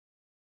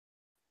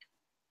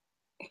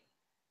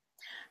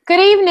Good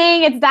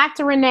evening. It's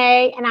Dr.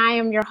 Renee, and I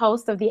am your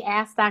host of the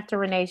Ask Dr.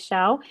 Renee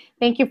Show.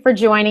 Thank you for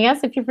joining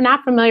us. If you're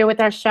not familiar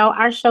with our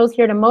show's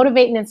here to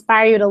motivate and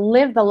inspire you to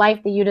live the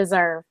life that you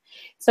deserve.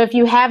 So if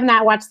you have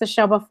not watched the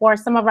show before,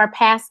 some of our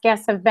past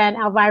guests have been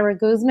Elvira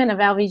Guzman of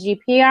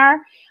LVGPR,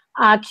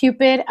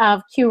 Cupid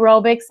of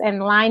Q-Robics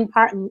and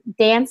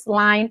Dance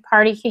Line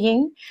Party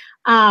King,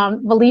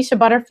 Felicia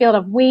Butterfield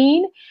of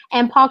Ween,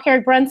 and Paul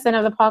Carrick Brunson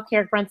of the Paul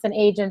Carrick Brunson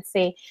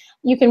Agency.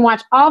 You can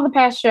watch all the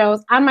past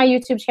shows on my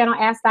YouTube channel,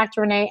 Ask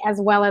Dr. Renee,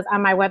 as well as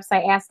on my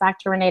website,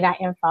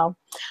 AskDrRenee.info.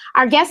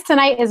 Our guest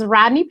tonight is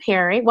Rodney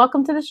Perry.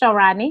 Welcome to the show,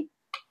 Rodney.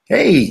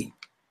 Hey.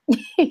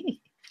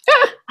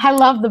 I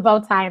love the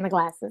bow tie and the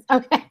glasses.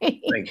 Okay.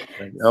 Thank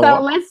you.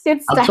 So let's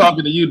get started. I'm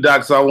talking to you,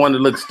 Doc, so I wanted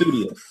to look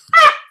studious.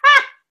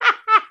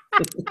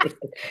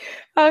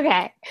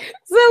 Okay,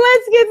 so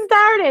let's get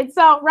started.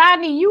 So,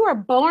 Rodney, you were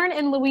born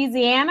in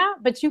Louisiana,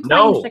 but you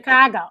claim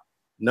Chicago.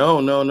 No.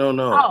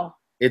 Oh.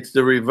 It's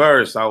the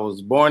reverse. I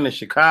was born in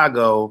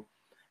Chicago.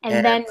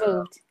 And then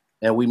moved.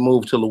 And we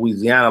moved to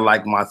Louisiana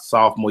like my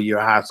sophomore year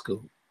of high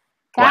school.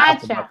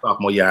 Gotcha. Well, my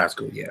sophomore year of high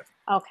school, yeah.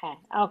 Okay.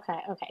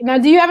 Now,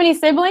 do you have any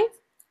siblings?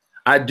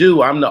 I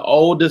do. I'm the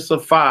oldest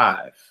of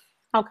 5.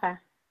 Okay.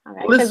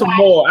 Well, there's some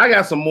more. I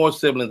got some more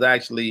siblings,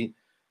 actually.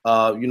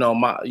 I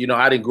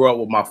didn't grow up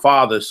with my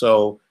father,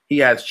 so he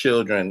has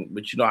children.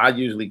 But I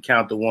usually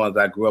count the ones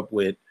I grew up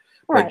with.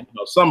 Right.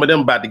 But some of them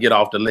about to get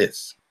off the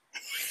list.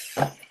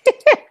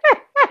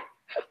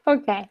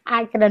 Okay,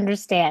 I can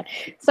understand.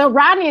 So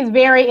Rodney is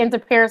very into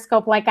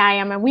Periscope, like I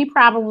am, and we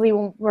probably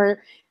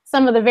were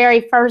some of the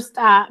very first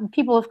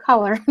people of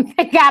color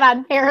that got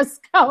on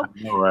Periscope.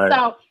 Right.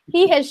 So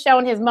he has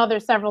shown his mother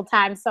several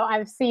times. So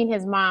I've seen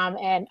his mom,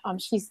 and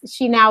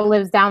she now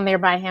lives down there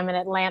by him in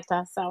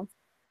Atlanta. So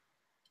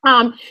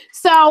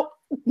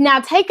now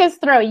take us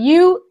through.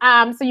 You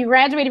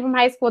graduated from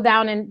high school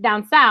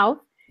down south.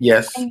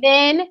 Yes. And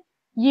then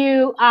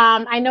you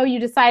I know you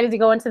decided to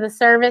go into the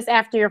service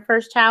after your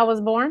first child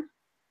was born.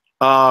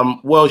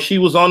 Well, she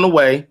was on the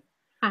way.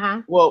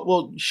 Uh-huh.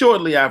 Well,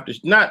 shortly after,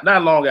 not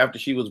long after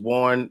she was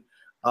born,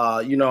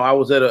 I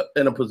was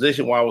in a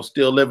position where I was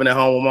still living at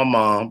home with my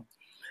mom,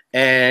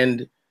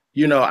 and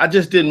I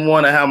just didn't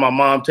want to have my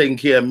mom taking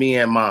care of me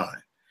and mine.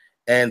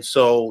 And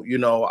so,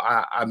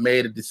 I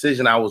made a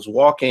decision. I was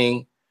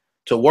walking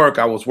to work.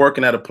 I was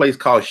working at a place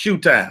called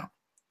Shoetown.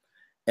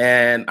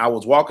 And I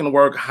was walking to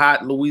work,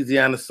 hot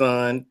Louisiana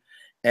sun,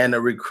 and a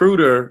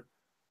recruiter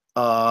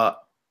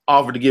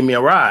offered to give me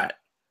a ride.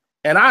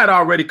 And I had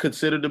already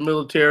considered the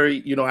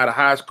military, out of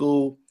high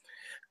school.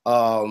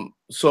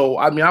 So,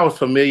 I was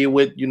familiar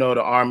with,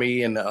 the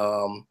Army and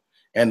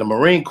the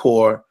Marine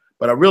Corps,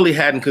 but I really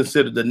hadn't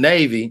considered the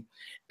Navy.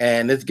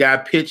 And this guy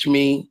pitched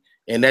me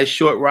in that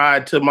short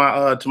ride to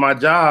my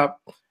job.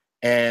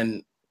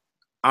 And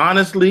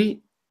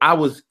honestly, I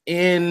was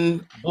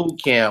in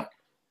boot camp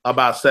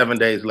about 7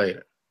 days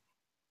later.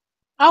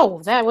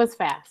 Oh, that was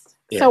fast.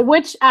 Yeah. So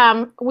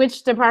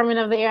which department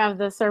of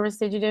the service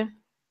did you do?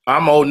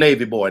 I'm Old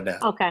Navy boy now.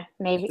 Okay,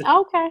 Navy.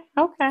 Okay.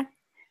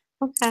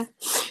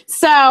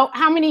 So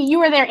how many? You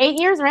were there 8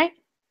 years, right?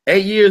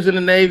 8 years in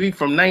the Navy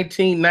from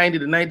 1990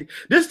 to 90.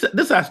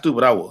 This how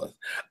stupid I was.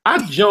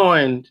 I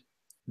joined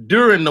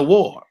during the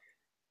war.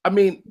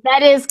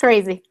 That is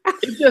crazy.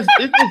 it just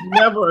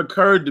never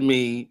occurred to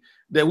me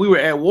that we were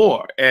at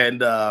war.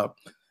 And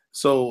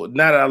so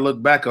now that I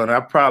look back on it, I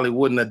probably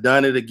wouldn't have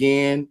done it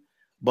again.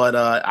 But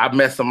I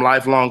met some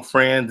lifelong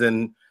friends,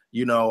 and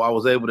I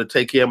was able to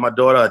take care of my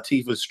daughter. Her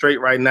teeth are straight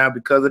right now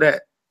because of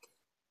that.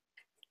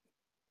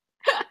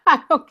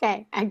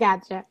 Okay, I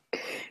gotcha.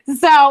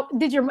 So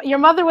did your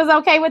mother was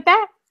okay with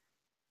that?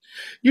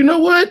 You know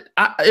what?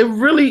 I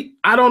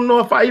don't know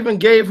if I even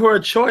gave her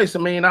a choice.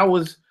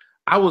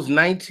 I was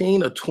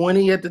 19 or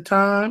 20 at the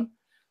time.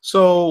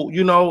 So,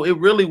 it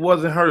really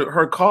wasn't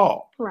her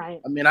call.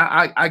 Right.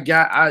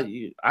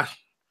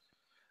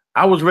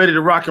 I was ready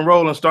to rock and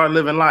roll and start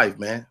living life,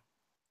 man.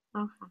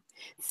 Okay.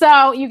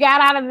 So you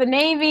got out of the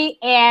Navy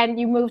and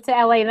you moved to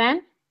LA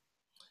then?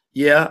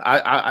 Yeah,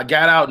 I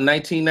got out in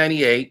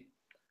 1998,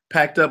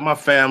 packed up my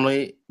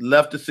family,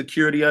 left the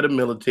security of the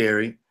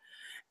military.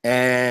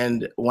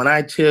 And when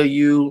I tell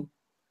you,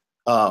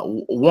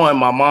 my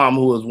mom,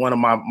 who was one of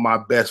my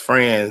best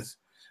friends,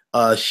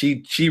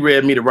 she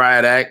read me the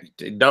riot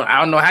act. I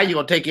don't know how you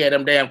gonna take care of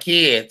them damn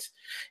kids.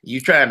 You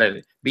trying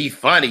to be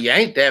funny. You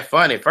ain't that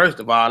funny.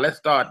 First of all, let's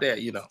start there,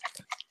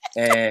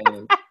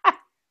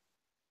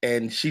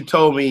 And she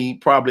told me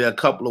probably a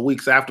couple of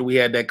weeks after we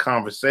had that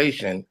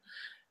conversation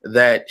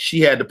that she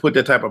had to put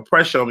that type of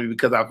pressure on me,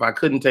 because if I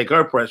couldn't take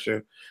her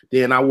pressure,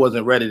 then I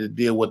wasn't ready to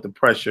deal with the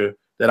pressure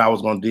that I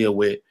was going to deal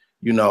with,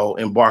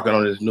 embarking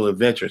on this new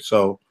adventure.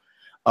 So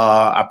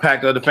I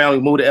packed up the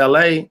family, moved to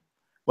LA.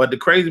 But the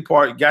crazy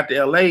part, got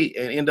to LA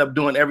and ended up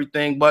doing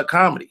everything but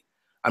comedy.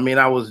 I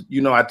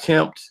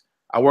temped.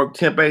 I worked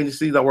temp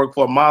agencies. I worked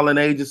for a modeling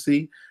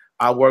agency.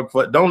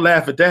 Don't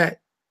laugh at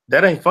that.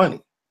 That ain't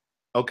funny.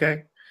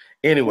 Okay?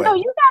 Anyway.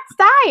 You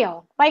got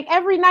style. Like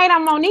every night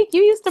on Monique,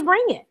 you used to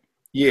bring it.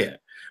 Yeah.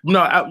 No,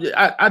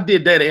 I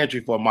did data entry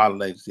for a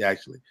modeling agency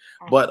actually,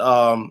 but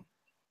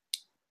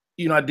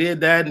you know, I did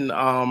that, and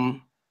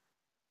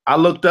I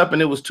looked up,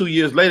 and it was 2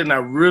 years later, and I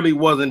really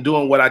wasn't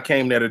doing what I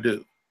came there to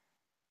do.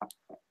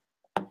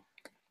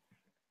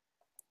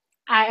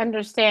 I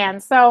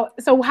understand. So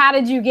how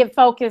did you get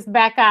focused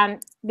back on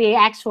the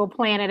actual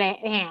plan at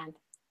hand?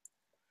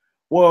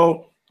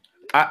 Well,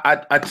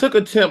 I took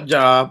a temp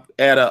job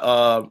at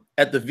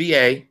the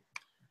VA,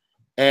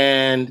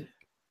 and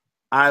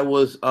I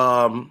was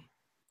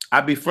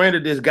I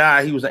befriended this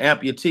guy. He was an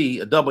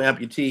amputee, a double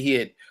amputee. He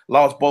had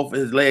lost both of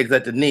his legs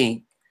at the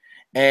knee,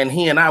 and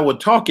he and I would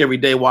talk every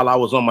day while I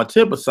was on my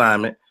temp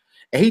assignment.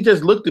 And he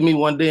just looked at me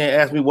one day and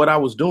asked me what I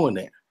was doing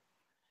there.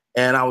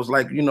 And I was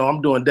like, you know,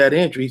 I'm doing data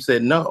entry. He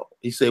said, no.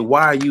 He said,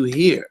 why are you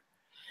here?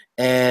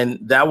 And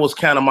that was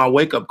kind of my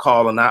wake-up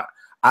call. And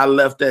I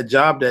left that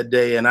job that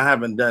day, and I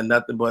haven't done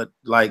nothing but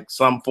like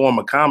some form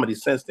of comedy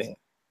since then.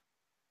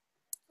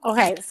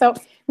 Okay, so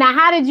now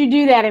how did you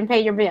do that and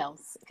pay your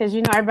bills? Because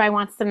you know everybody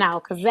wants to know,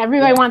 because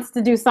everybody wants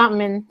to do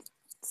something in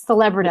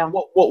celebritydom.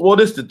 Well,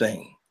 this is the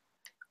thing.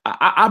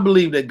 I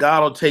believe that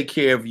God will take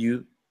care of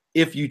you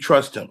if you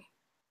trust him.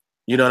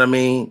 You know what I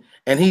mean?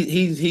 And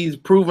he's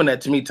proven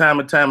that to me time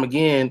and time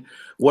again,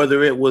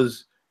 whether it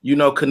was, you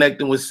know,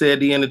 connecting with Said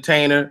the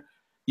Entertainer.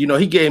 You know,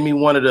 he gave me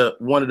one of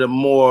the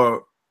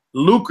more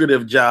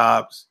lucrative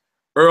jobs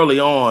early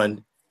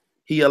on.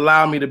 He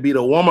allowed me to be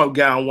the warm-up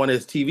guy on one of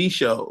his TV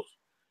shows.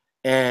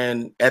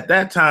 And at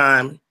that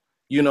time,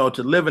 you know,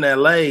 to live in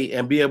LA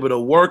and be able to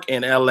work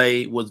in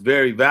LA was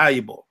very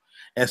valuable.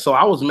 And so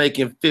I was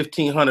making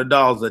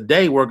 $1,500 a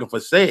day working for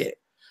Said.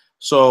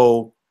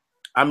 So,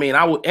 I mean,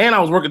 I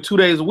was working 2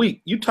 days a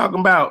week. You talking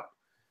about,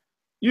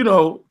 you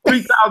know,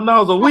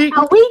 $3,000 a week?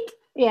 A week?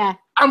 Yeah.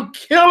 I'm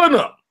killing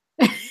them.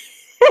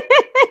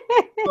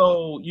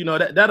 So, you know,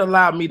 that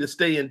allowed me to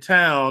stay in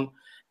town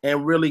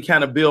and really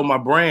kind of build my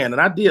brand.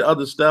 And I did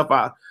other stuff.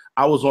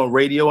 I was on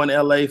radio in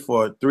LA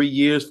for 3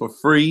 years for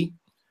free.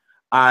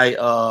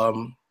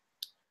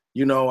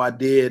 You know, I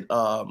did,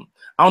 I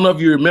don't know if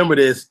you remember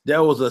this.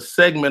 There was a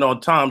segment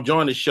on Tom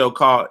Joyner's show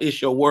called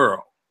It's Your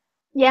World.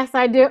 Yes,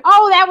 I do.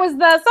 Oh, that was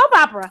the soap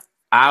opera.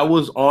 I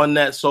was on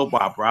that soap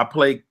opera. I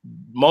played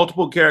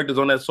multiple characters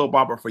on that soap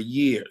opera for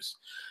years,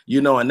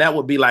 you know, and that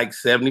would be like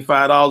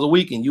 $75 a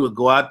week. And you would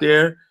go out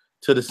there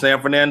to the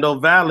San Fernando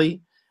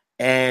Valley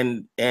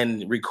and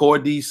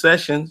record these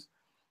sessions.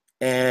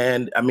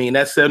 And I mean,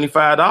 that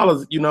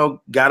 $75, you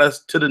know, got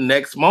us to the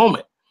next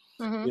moment,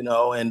 you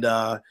know, and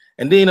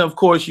then of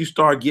course you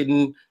start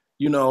getting,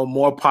 you know,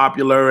 more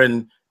popular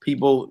and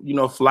people, you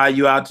know, fly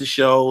you out to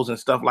shows and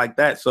stuff like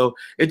that. So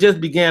it just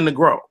began to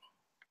grow.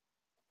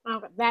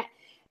 Okay,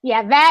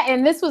 that,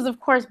 and this was, of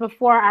course,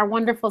 before our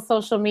wonderful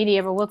social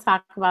media, but we'll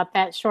talk about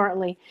that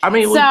shortly. I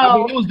mean, it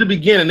was the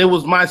beginning. It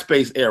was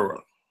MySpace era.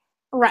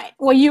 Right.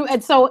 Well,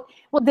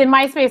 did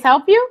MySpace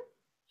help you?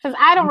 Because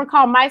I don't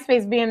recall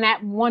MySpace being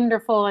that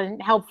wonderful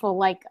and helpful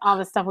like all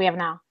the stuff we have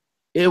now.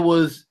 It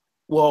was,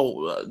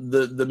 well,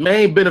 the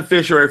main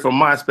beneficiary from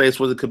MySpace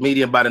was a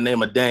comedian by the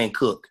name of Dan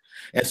Cook.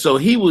 And so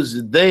he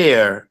was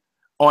there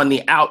on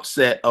the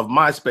outset of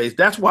MySpace.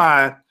 That's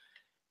why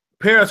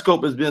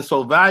Periscope has been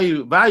so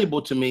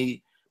valuable to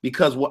me,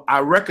 because I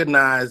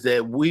recognize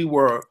that we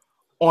were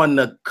on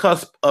the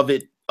cusp of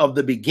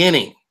the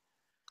beginning.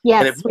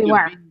 Yes, we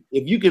were.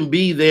 If you can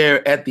be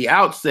there at the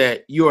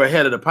outset, you're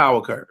ahead of the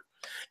power curve.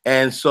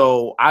 And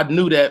so I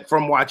knew that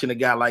from watching a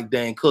guy like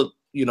Dan Cook,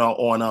 you know,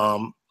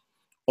 on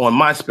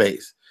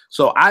MySpace.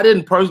 So I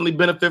didn't personally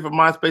benefit from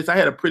MySpace. I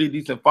had a pretty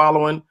decent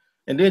following.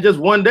 And then just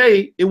one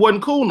day, it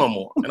wasn't cool no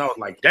more. And I was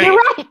like, damn. You're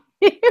right.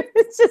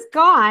 It's just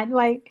gone.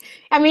 Like,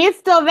 I mean, it's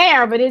still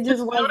there, but it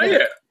just wasn't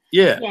there.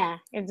 Yeah. Yeah.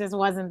 It just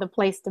wasn't the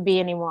place to be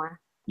anymore.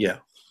 Yeah.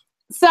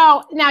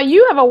 So now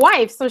you have a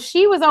wife. So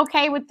she was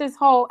okay with this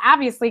whole,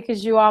 obviously,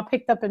 because you all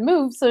picked up and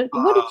moved. So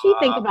what did she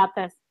think about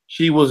this?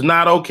 She was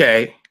not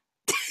okay.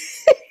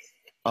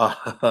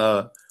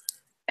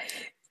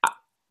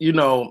 You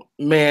know,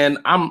 man,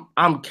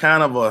 I'm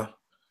kind of a,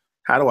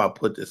 how do I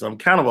put this? I'm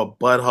kind of a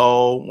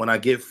butthole when I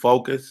get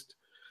focused,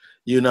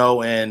 you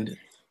know, and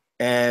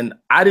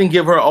I didn't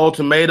give her an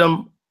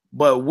ultimatum,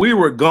 but we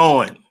were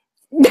going,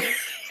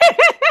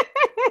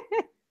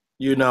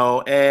 you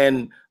know,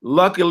 and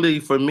luckily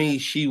for me,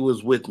 she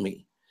was with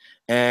me.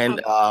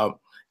 And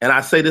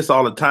I say this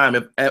all the time.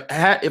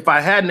 If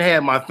I hadn't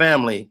had my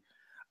family,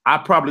 I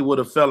probably would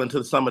have fell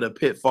into some of the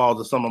pitfalls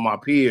of some of my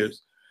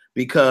peers,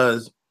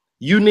 because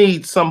you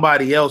need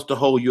somebody else to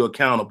hold you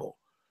accountable.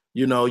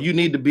 You know, you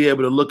need to be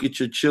able to look at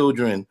your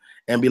children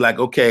and be like,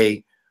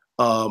 okay,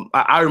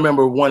 I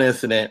remember one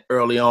incident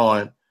early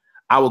on.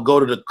 I would go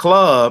to the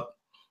club,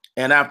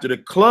 and after the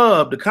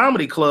club, the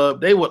comedy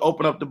club, they would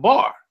open up the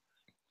bar.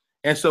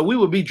 And so we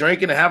would be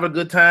drinking and having a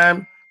good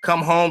time,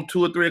 come home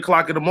 2 or 3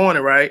 o'clock in the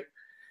morning, right?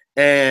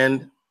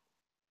 And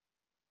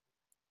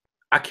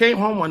I came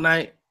home one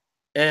night,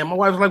 and my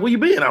wife was like, where you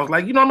been? I was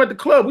like, you know, I'm at the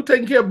club. We're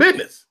taking care of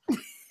business.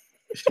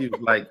 She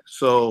was like,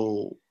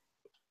 so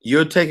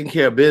you're taking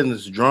care of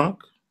business drunk?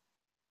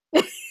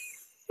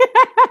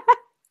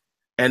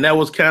 And that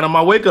was kind of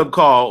my wake-up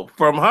call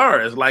from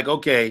her. It's like,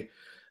 okay,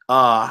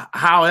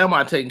 how am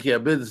I taking care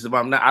of business if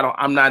I'm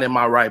not in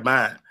my right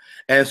mind?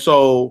 And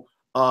so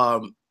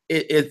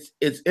it's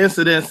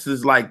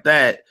incidences like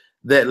that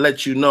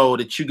let you know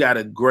that you got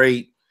a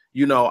great,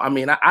 I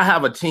mean, I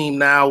have a team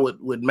now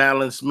with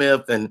Madeline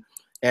Smith and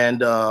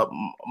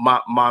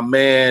my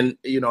man,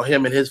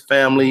 him and his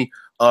family,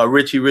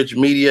 Richie Rich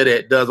Media,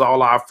 that does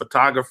all our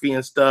photography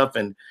and stuff.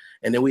 And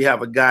then we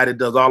have a guy that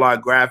does all our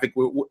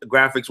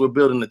graphics. We're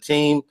building a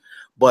team,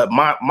 but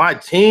my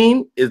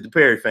team is the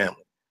Perry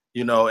family,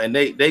 and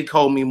they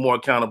hold me more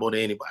accountable than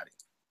anybody.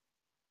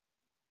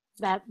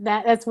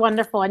 That's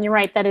wonderful. And you're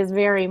right. That is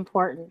very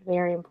important.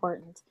 Very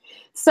important.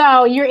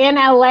 So you're in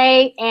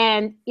LA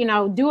and,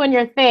 doing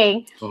your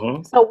thing.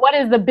 Mm-hmm. So what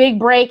is the big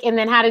break? And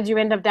then how did you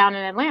end up down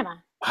in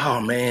Atlanta? Oh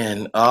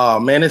man.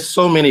 It's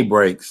so many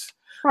breaks.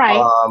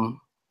 Right.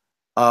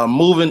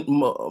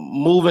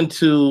 Moving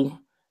to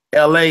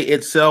LA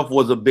itself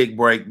was a big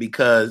break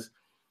because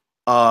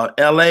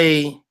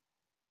LA,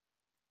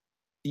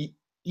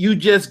 you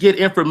just get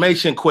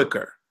information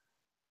quicker.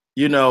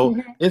 Mm-hmm.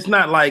 It's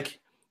not like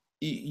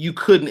you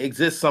couldn't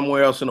exist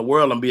somewhere else in the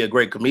world and be a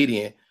great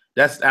comedian.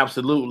 That's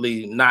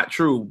absolutely not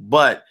true.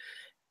 But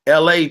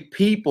LA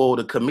people,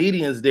 the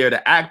comedians there,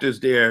 the actors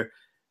there,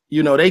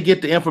 they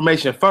get the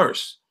information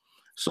first.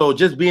 So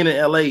just being in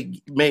LA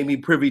made me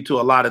privy to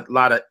a lot of,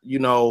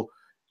 the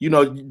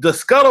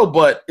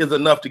scuttlebutt is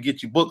enough to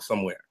get you booked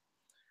somewhere.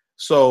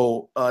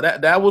 So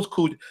that was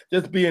cool.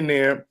 Just being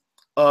there.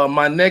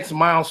 My next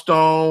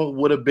milestone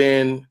would have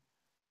been,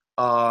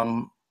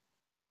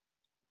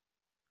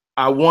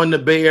 I won the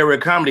Bay Area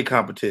comedy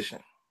competition.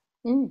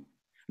 Mm.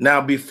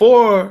 Now,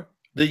 the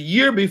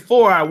year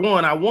before I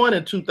won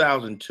in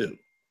 2002.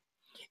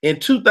 In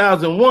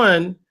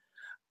 2001,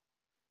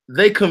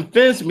 they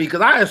convinced me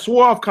because I had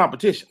swore off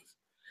competitions,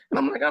 and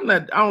I'm like, I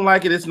don't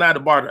like it. It's not a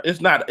bar.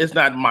 It's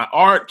not my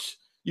art.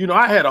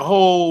 I had a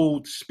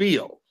whole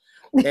spiel,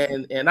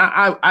 and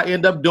I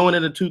ended up doing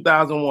it in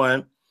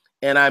 2001,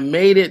 and I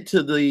made it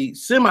to the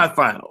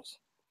semifinals.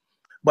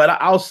 But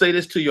I'll say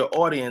this to your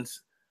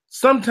audience.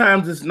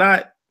 Sometimes it's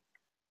not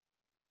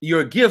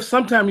your gift.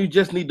 Sometimes you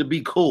just need to be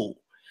cool.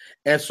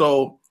 And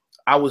so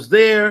I was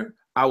there.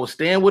 I was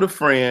staying with a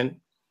friend,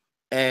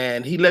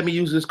 and he let me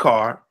use his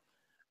car.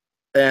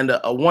 And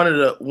one of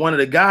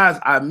the guys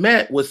I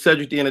met was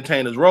Cedric the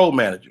Entertainer's road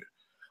manager.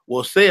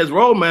 Well, Ced's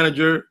road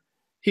manager,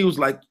 he was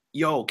like,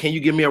 "Yo, can you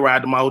give me a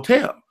ride to my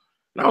hotel?"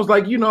 And I was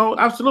like,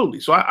 absolutely.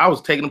 So I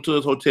was taking him to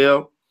his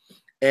hotel.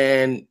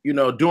 And,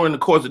 during the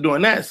course of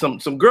doing that,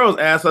 some girls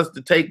asked us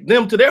to take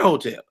them to their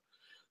hotel.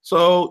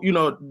 So,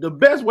 the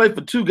best way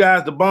for two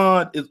guys to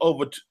bond is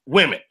over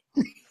women.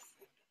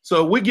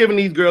 So we're giving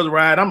these girls a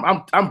ride.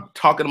 I'm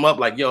talking them up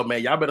like, "Yo,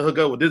 man, y'all better hook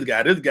up with this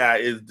guy. This guy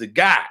is the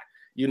guy,"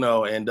 and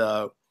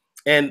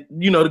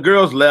the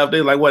girls left.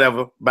 They're like,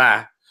 "Whatever,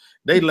 bye."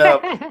 They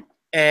left.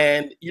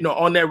 And,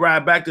 on that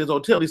ride back to his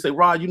hotel, he said,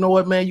 "Rod, you know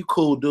what, man? You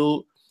cool,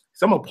 dude.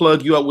 So I'm going to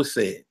plug you up with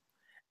Ced."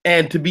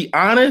 And to be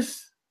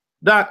honest,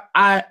 Doc,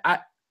 I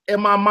in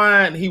my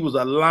mind, he was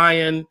a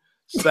lying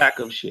sack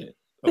of shit.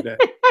 Okay.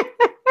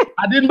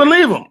 I didn't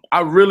believe him.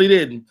 I really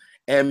didn't.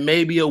 And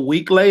maybe a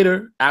week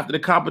later, after the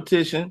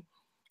competition,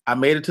 I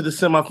made it to the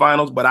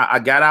semifinals, but I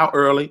got out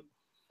early.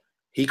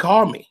 He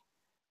called me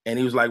and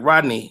he was like,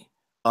 "Rodney,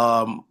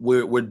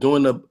 we're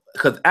doing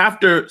because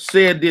after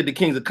Ced did the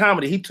Kings of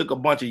Comedy, he took a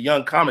bunch of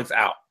young comics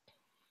out.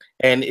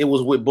 And it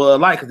was with Bud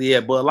Light because he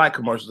had Bud Light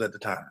commercials at the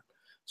time.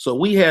 So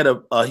we had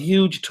a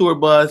huge tour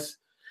bus,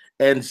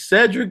 and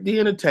Cedric the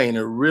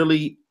Entertainer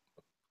really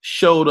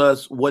showed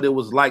us what it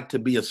was like to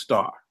be a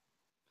star.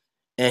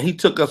 And he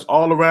took us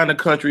all around the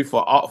country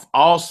for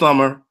all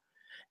summer.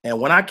 And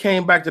when I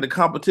came back to the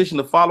competition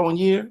the following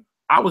year,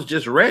 I was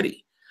just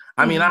ready.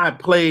 I mean, I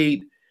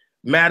played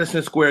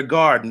Madison Square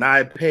Garden.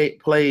 I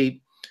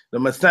played the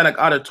Masonic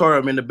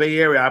Auditorium in the Bay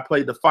Area. I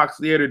played the Fox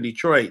Theater in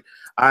Detroit.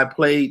 I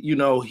played,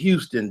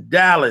 Houston,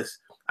 Dallas.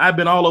 I've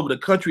been all over the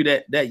country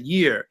that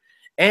year,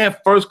 and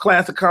first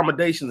class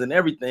accommodations and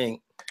everything.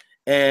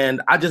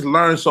 And I just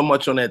learned so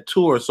much on that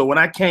tour. So when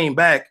I came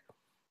back,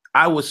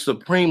 I was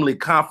supremely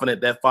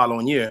confident that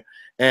following year.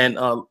 And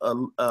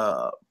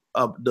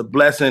the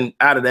blessing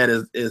out of that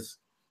is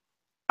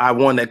I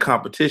won that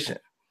competition.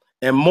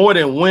 And more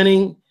than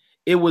winning,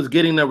 it was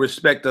getting the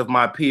respect of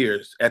my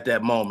peers at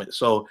that moment.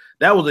 So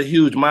that was a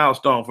huge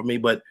milestone for me.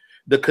 But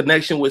the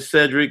connection with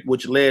Cedric,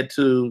 which led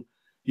to,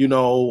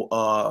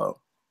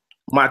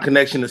 my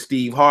connection to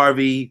Steve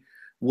Harvey,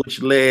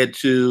 which led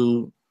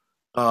to,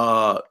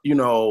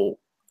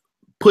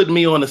 putting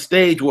me on a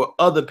stage where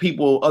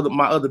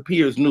my other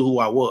peers knew who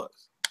I was.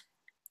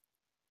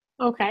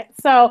 Okay.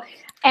 So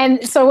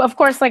of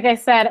course, like I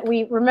said,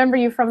 we remember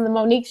you from the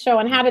Monique Show.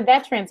 And how did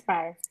that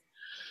transpire?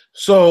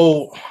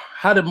 So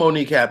how did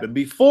Monique happen?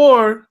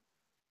 Before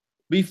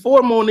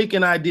Monique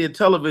and I did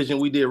television,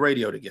 we did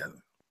radio together.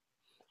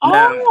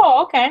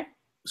 Oh, okay.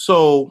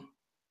 So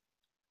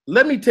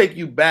let me take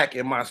you back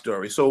in my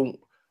story. So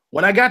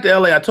when I got to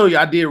LA, I told you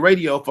I did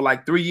radio for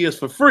like 3 years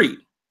for free.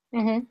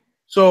 Mm-hmm.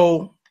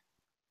 So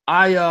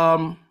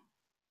I've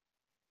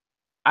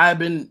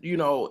been,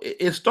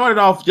 it started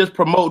off just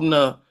promoting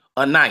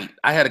a night.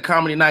 I had a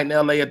comedy night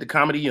in LA at the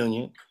Comedy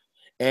Union,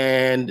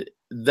 and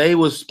they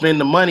would spend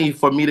the money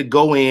for me to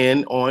go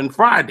in on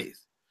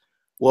Fridays.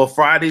 Well,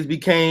 Fridays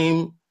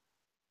became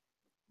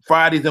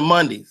Fridays and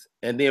Mondays,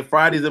 and then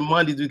Fridays and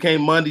Mondays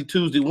became Monday,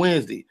 Tuesday,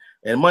 Wednesday,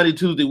 and Monday,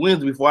 Tuesday,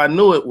 Wednesday. Before I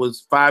knew it,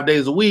 was 5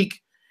 days a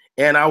week,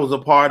 and I was a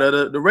part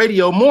of the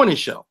radio morning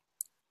show,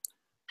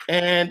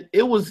 and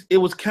it was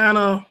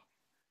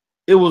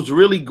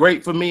really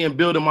great for me in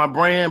building my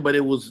brand, but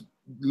it was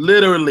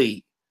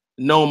literally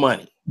no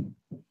money.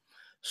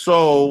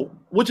 So,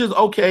 which is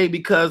okay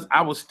because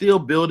I was still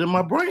building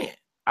my brand.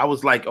 I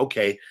was like,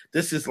 okay,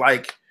 this is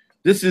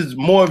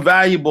more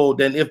valuable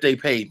than if they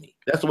paid me.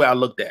 That's the way I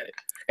looked at it.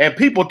 And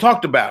people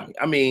talked about me.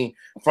 I mean,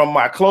 from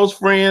my close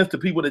friends to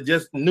people that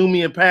just knew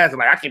me in passing,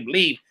 like, I can't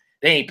believe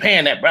they ain't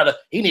paying that brother.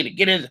 He need to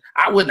get in.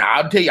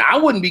 I'll tell you, I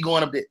wouldn't be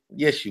going up there.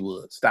 Yes, you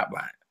would. Stop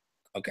lying.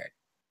 Okay.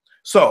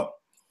 So,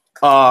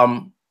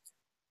 I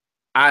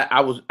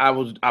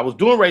was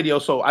doing radio,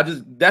 so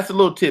that's a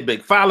little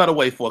tidbit. File that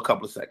away for a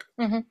couple of seconds.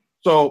 Mm-hmm.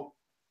 So,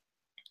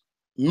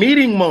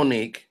 meeting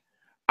Monique,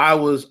 I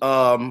was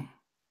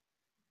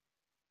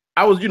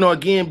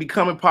again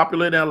becoming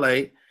popular in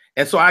LA,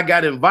 and so I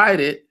got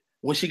invited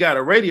when she got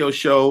a radio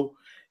show.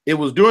 It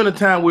was during the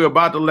time we were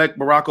about to elect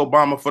Barack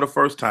Obama for the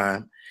first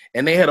time,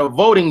 and they had a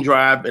voting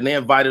drive, and they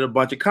invited a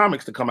bunch of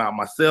comics to come out.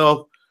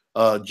 Myself,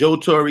 Joe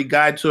Torre,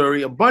 Guy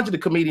Torre, a bunch of the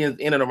comedians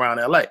in and around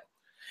LA.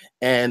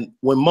 And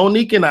when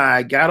Monique and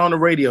I got on the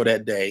radio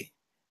that day,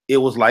 it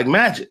was like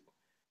magic.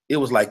 It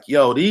was like,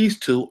 yo, these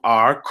two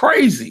are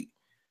crazy.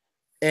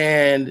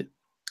 And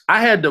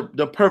I had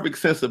the perfect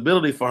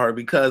sensibility for her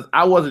because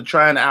I wasn't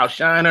trying to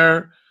outshine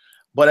her,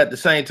 but at the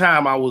same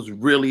time, I was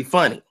really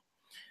funny.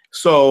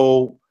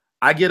 So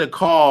I get a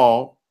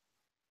call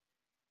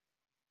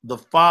the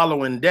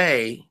following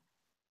day,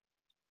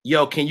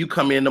 yo, can you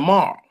come in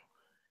tomorrow?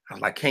 I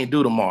was like, can't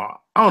do tomorrow.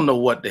 I don't know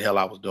what the hell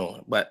I was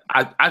doing, but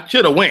I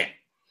should have went.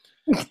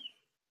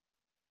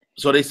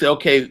 So they said,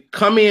 okay,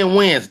 come in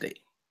Wednesday.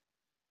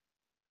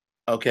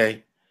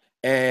 Okay.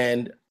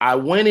 And I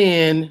went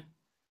in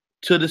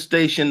to the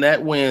station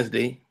that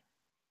Wednesday.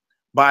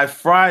 By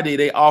Friday,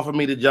 they offered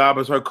me the job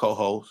as her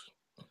co-host.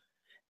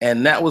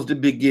 And that was the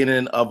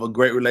beginning of a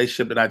great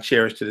relationship that I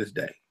cherish to this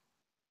day.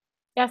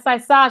 Yes, I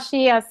saw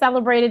she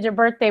celebrated your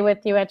birthday with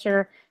you at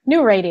your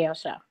new radio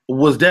show.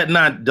 Was that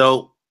not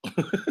dope?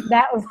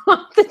 That was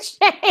off the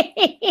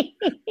chain.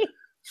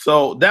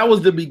 So that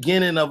was the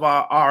beginning of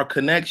our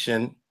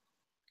connection.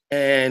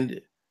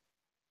 And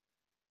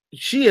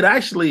she had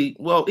actually,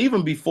 well,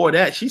 even before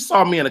that, she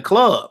saw me in a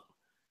club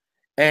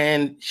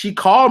and she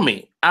called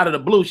me out of the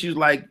blue. She was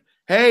like,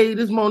 hey,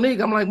 this is Monique.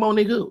 I'm like,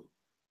 Monique who?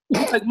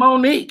 She's like,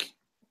 Monique.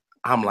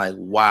 I'm like,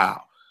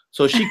 wow.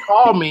 So she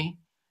called me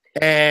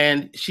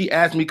and she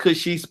asked me, could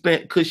she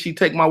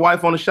take my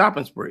wife on a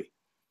shopping spree?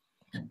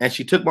 And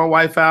she took my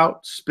wife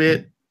out,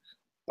 spent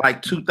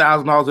like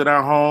 $2,000 at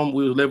our home.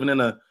 We were living in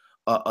a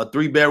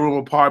 3-bedroom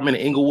apartment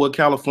in Inglewood,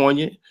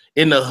 California,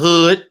 in the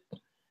hood.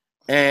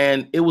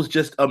 And it was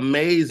just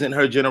amazing,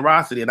 her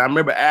generosity. And I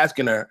remember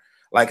asking her,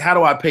 like, how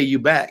do I pay you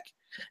back?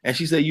 And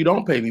she said, you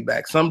don't pay me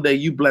back. Someday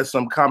you bless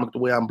some comic the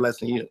way I'm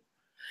blessing you.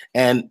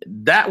 And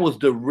that was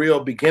the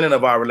real beginning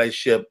of our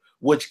relationship,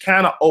 which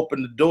kind of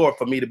opened the door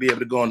for me to be able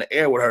to go on the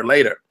air with her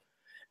later.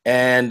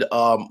 And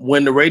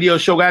when the radio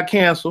show got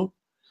canceled,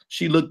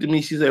 she looked at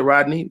me, she said,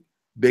 Rodney,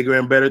 bigger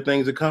and better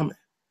things are coming.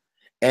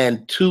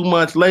 And 2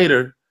 months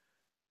later,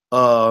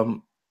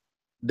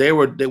 we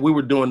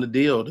were doing the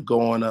deal to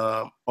go on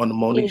the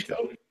Monique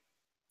Show.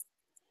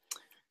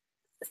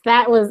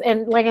 That was,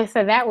 and like I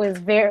said, that was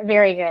very,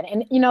 very good.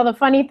 And the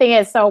funny thing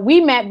is, so we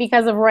met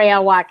because of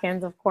Royale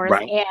Watkins, of course,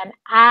 right.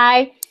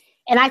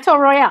 And I told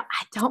Royale,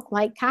 I don't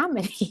like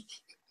comedy.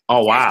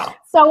 Oh, wow.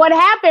 So what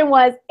happened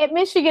was at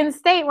Michigan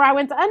State, where I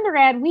went to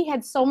undergrad, we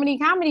had so many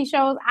comedy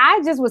shows.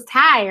 I just was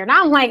tired.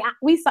 I'm like,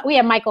 we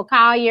had Michael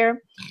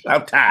Collier.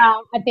 I'm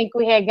tired. I think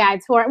we had Guy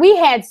Torre. We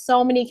had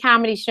so many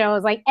comedy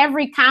shows. Like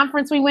every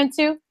conference we went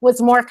to was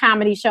more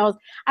comedy shows.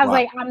 I was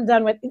like, I'm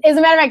done with it. As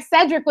a matter of fact,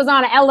 Cedric was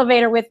on an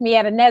elevator with me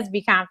at a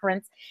NSBE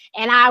conference.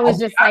 And I was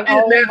just like,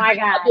 oh my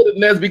God. I did a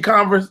NSBE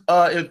conference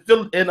in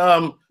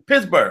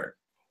Pittsburgh.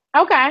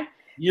 Okay.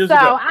 Years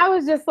ago. I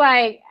was just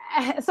like,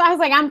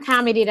 I'm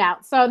comedied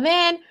out. So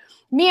then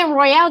me and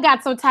Royale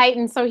got so tight.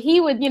 And so he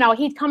would,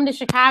 he'd come to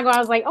Chicago. I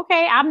was like,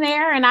 okay, I'm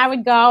there. And I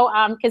would go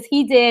because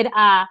he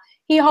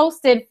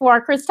hosted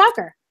for Chris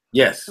Tucker.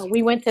 Yes. So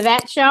we went to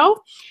that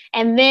show.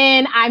 And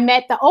then I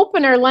met the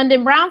opener,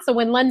 London Brown. So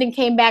when London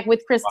came back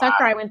with Chris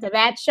Tucker, I went to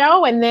that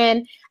show. And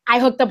then I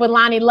hooked up with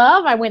Lonnie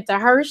Love. I went to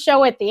her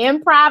show at the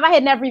Improv. I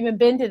had never even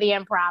been to the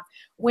Improv.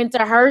 Went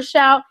to her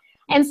show.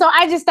 And so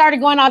I just started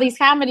going to all these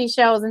comedy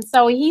shows. And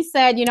so he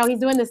said, he's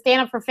doing the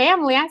stand-up for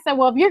family. I said,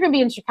 well, if you're going to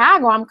be in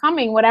Chicago, I'm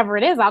coming. Whatever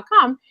it is, I'll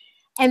come.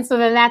 And so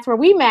then that's where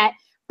we met.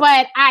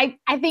 But I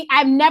think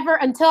I've never,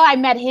 until I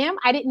met him,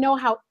 I didn't know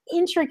how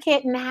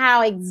intricate and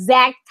how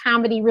exact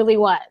comedy really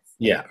was.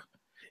 Yeah.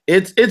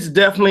 It's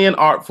definitely an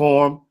art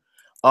form.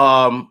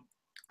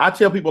 I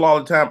tell people all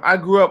the time, I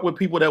grew up with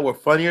people that were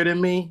funnier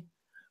than me,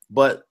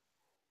 but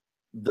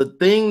the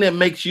thing that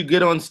makes you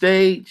get on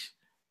stage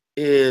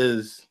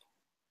is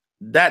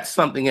that's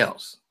something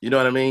else. You know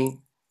what I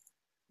mean?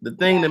 The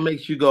thing that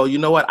makes you go, you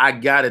know what? I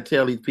gotta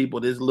tell these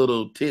people this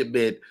little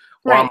tidbit,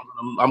 or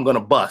I'm gonna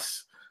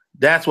bust.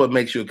 That's what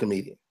makes you a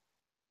comedian.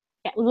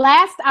 Yeah.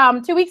 Last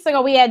 2 weeks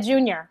ago, we had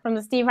Junior from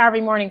the Steve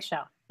Harvey Morning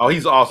Show. Oh,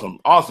 he's awesome,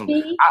 awesome.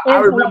 I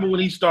remember when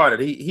he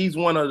started. He's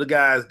one of the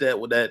guys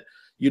that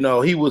you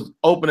know, he was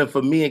opening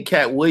for me and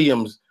Cat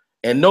Williams,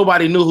 and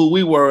nobody knew who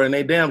we were, and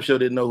they damn sure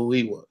didn't know who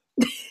he was.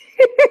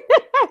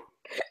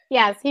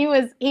 Yes, he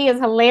is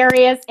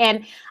hilarious.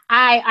 And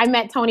I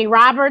met Tony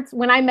Roberts.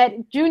 When I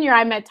met Junior,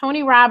 I met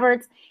Tony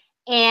Roberts,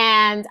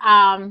 and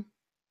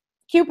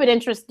Cupid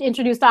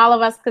introduced all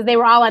of us because they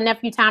were all on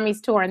Nephew Tommy's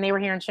tour, and they were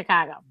here in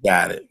Chicago.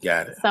 Got it.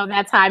 So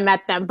that's how I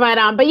met them.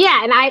 But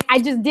yeah, and I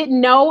just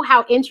didn't know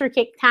how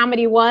intricate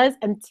comedy was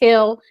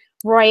until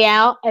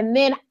Royale, and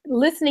then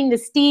listening to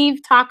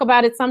Steve talk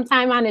about it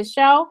sometime on his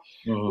show,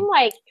 I'm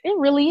like, it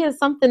really is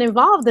something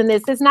involved in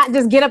this. It's not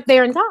just get up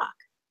there and talk.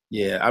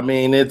 Yeah, I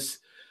mean, it's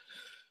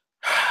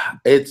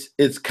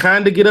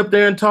kind of get up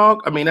there and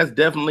talk. I mean, that's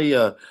definitely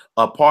a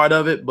part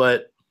of it,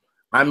 but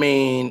I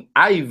mean,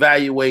 I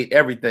evaluate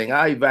everything.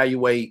 I tell you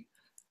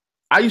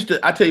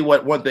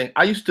what, one thing,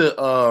 I used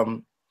to,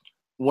 on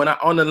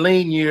the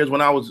lean years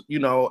when I was, you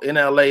know, in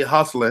LA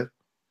hustling,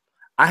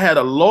 I had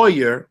a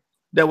lawyer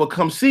that would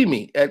come see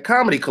me at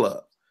comedy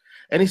clubs.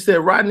 And he said,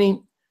 Rodney,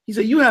 he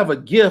said, you have a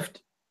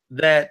gift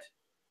that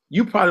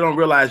you probably don't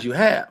realize you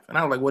have. And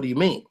I was like, what do you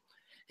mean?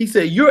 He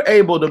said, you're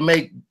able to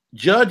make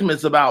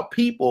judgments about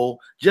people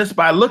just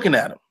by looking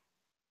at them.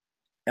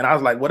 And I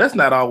was like, well, that's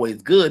not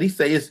always good. He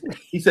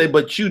said,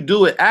 but you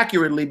do it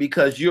accurately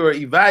because you're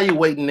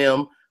evaluating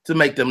them to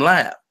make them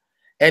laugh.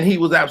 And he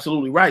was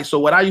absolutely right. So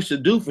what I used to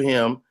do for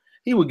him,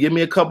 he would give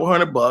me a couple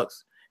 $100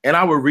 and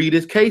I would read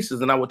his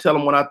cases and I would tell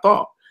him what I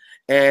thought.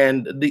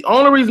 And the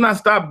only reason I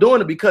stopped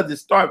doing it because it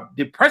started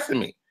depressing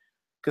me,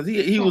 because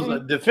he was a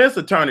defense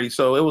attorney.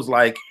 So it was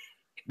like,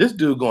 this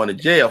dude going to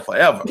jail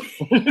forever.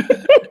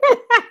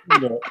 You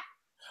know?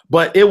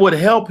 But it would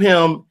help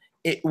him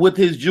with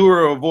his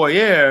juror or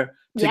voyeur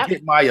to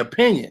get my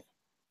opinion.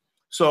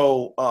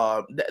 So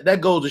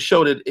that goes to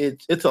show that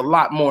it's a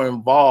lot more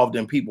involved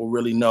than people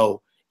really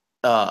know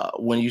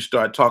when you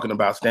start talking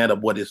about stand-up,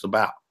 what it's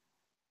about.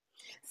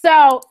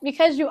 So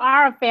because you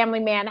are a family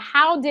man,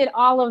 how did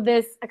all of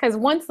this, because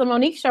once the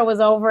Monique Show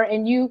was over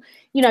and you've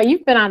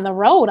been on the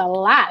road a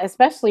lot,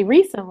 especially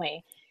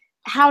recently,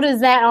 how does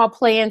that all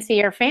play into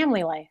your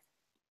family life?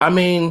 I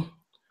mean,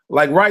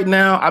 like right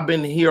now, I've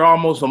been here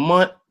almost a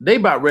month. They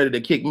about ready to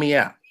kick me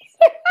out.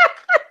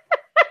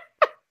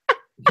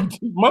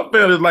 My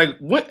family's like,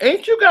 when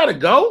ain't you gotta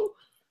go?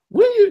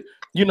 When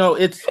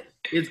it's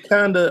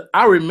kind of,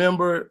 I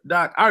remember,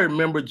 Doc,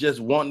 just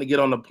wanting to get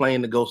on the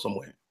plane to go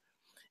somewhere.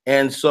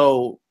 And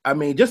so, I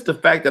mean, just the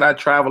fact that I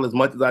travel as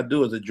much as I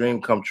do is a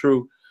dream come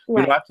true.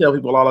 Right. You know, I tell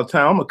people all the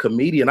time, I'm a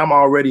comedian. I'm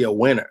already a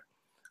winner.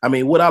 I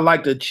mean, would I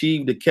like to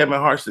achieve the Kevin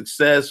Hart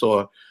success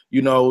or,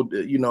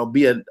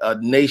 be a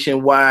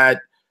nationwide,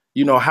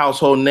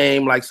 household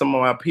name like some of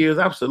my peers?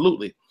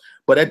 Absolutely.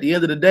 But at the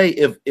end of the day,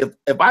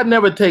 if I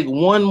never take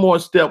one more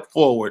step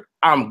forward,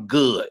 I'm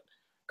good,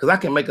 because I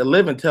can make a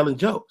living telling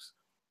jokes.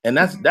 And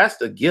that's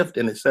the gift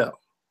in itself.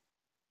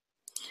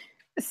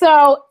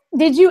 So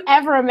did you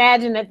ever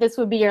imagine that this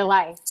would be your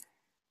life?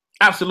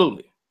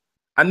 Absolutely.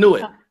 I knew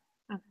it.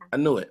 Okay. I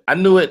knew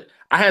it.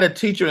 I had a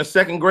teacher in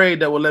second grade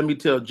that would let me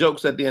tell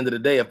jokes at the end of the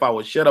day if I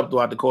would shut up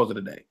throughout the course of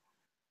the day.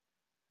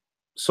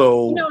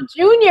 So,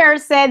 Junior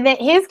said that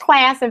his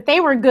class, if they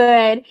were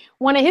good,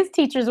 one of his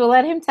teachers would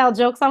let him tell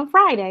jokes on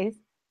Fridays.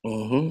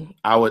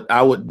 I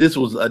would, this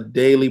was a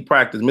daily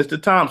practice. Mr.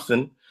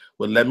 Thompson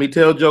would let me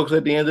tell jokes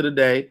at the end of the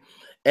day.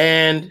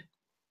 And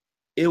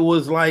it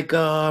was like,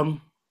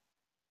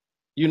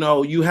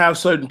 you have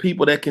certain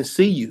people that can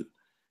see you.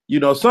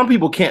 Some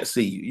people can't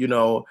see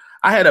you.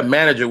 I had a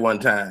manager one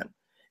time,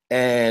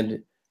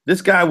 and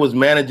this guy was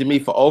managing me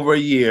for over a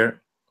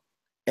year.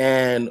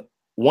 And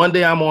one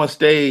day I'm on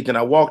stage and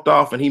I walked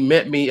off and he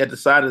met me at the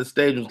side of the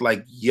stage and was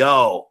like,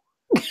 yo,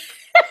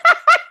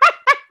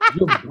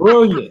 you're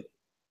brilliant.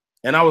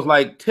 And I was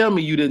like, tell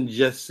me you didn't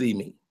just see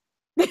me.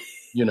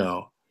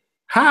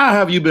 How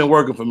have you been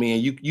working for me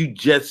and you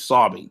just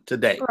saw me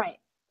today?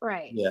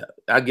 Right. Yeah,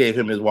 I gave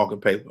him his walking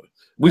paper.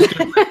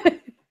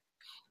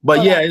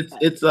 But yeah,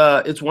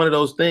 it's one of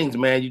those things,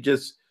 man. You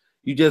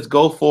just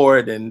go for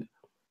it, and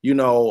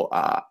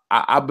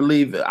I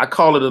believe, I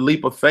call it a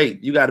leap of faith.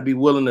 You got to be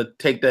willing to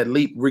take that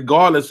leap,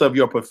 regardless of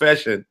your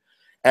profession.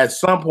 At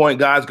some point,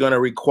 God's going to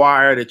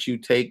require that you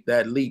take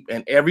that leap,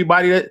 and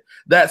everybody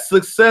that's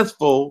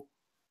successful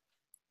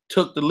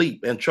took the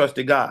leap and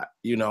trusted God.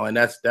 And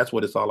that's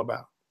what it's all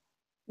about.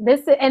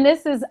 This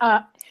is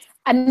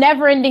a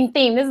never-ending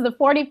theme. This is the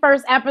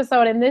 41st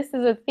episode, and this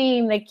is a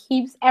theme that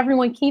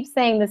everyone keeps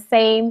saying the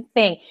same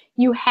thing.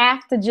 You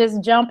have to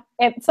just jump.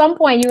 At some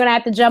point, you're going to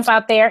have to jump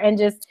out there and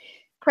just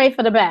pray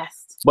for the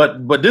best.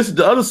 But this is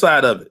the other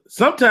side of it.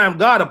 Sometimes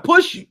God will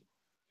push you.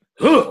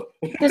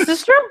 This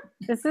is true.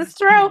 This is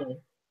true.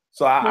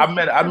 So I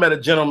met a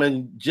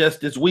gentleman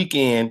just this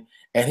weekend,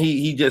 and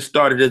he just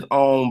started his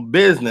own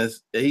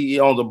business. He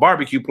owns a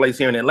barbecue place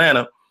here in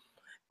Atlanta,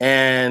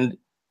 and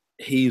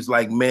he's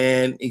like,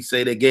 man, he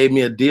said they gave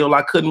me a deal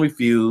I couldn't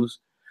refuse.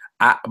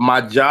 My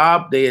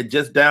job, they had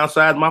just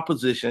downsized my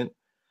position.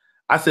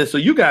 I said, so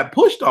you got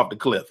pushed off the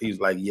cliff?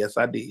 He's like, yes,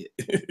 I did.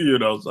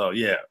 So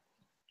yeah.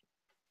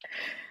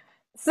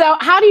 So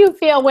how do you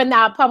feel when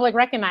the public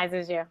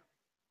recognizes you?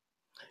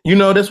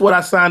 That's what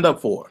I signed up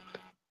for.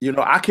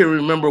 I can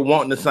remember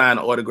wanting to sign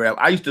an autograph.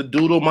 I used to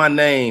doodle my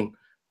name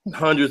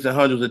hundreds and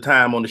hundreds of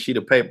times on a sheet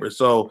of paper.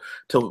 So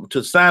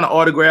to sign an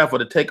autograph or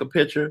to take a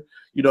picture,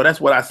 that's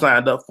what I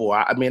signed up for.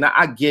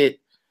 I get,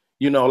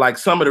 like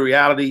some of the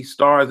reality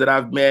stars that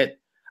I've met,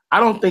 I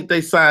don't think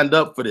they signed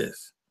up for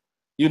this,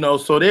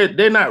 so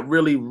they're not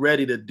really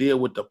ready to deal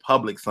with the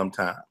public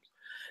sometimes.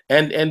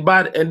 And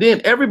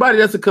then everybody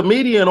that's a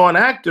comedian or an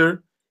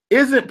actor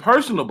isn't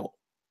personable.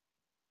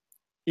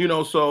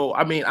 So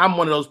I'm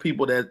one of those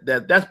people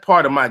that's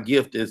part of my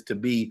gift is to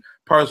be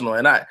personal.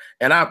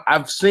 And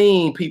I've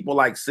seen people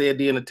like Said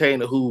the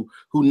Entertainer who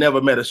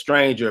never met a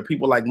stranger,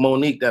 people like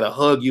Monique that'll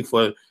hug you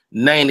for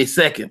 90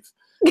 seconds,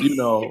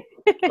 a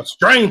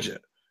stranger,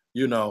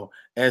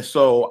 And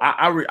so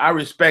I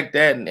respect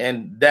that,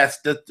 and that's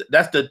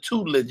the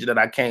tutelage that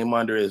I came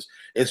under is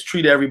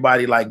treat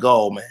everybody like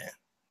gold, man.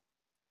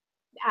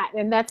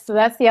 And that's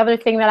the other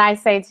thing that I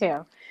say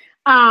too.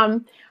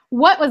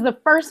 What was the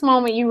first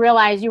moment you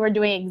realized you were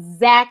doing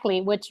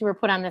exactly what you were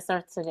put on this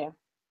earth to do?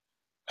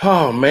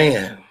 Oh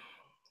man,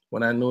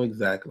 when I knew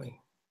exactly.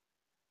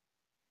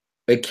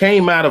 It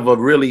came out of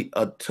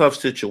a tough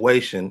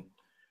situation.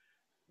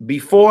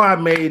 Before I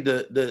made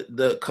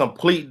the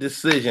complete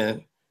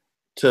decision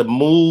to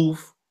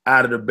move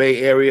out of the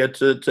Bay Area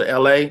to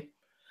LA,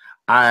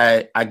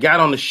 I got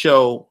on the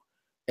show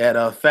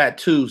at Fat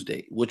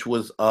Tuesday, which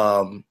was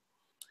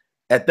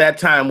at that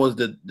time was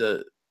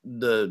the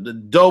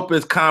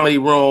dopest comedy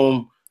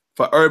room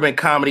for urban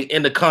comedy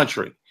in the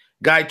country.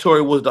 Guy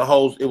Torrey was the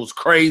host. It was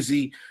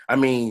crazy. I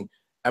mean,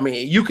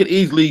 you could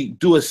easily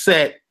do a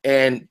set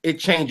and it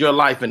changed your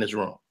life in this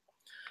room.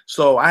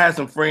 So I had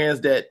some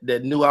friends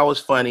that knew I was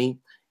funny,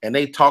 and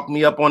they talked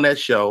me up on that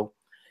show.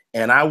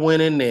 And I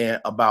went in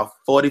there about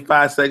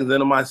 45 seconds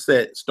into my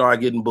set,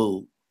 started getting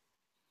booed.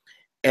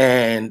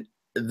 And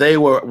they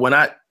were,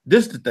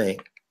 this is the thing,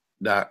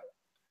 Doc.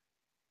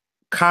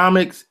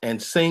 Comics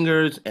and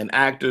singers and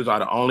actors are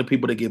the only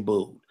people that get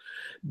booed.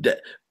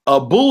 A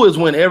boo is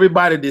when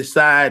everybody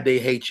decide they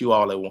hate you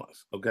all at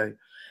once, okay?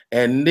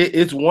 And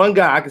it's one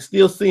guy, I can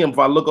still see him if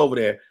I look over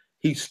there.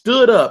 He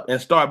stood up and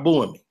started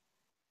booing me.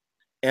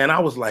 And I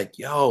was like,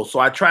 yo, so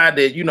I tried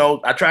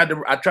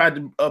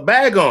to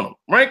bag on him,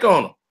 rank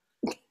on him.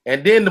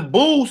 And then the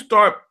boos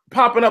start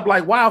popping up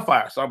like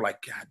wildfire. So I'm like,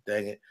 God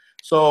dang it.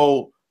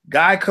 So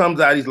guy comes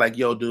out, he's like,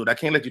 yo, dude, I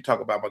can't let you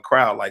talk about my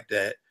crowd like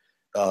that.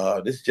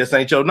 This just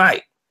ain't your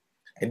night.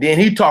 And then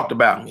he talked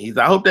about me. He's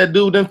like, I hope that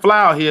dude didn't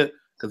fly out here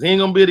because he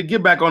ain't gonna be able to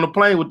get back on the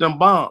plane with them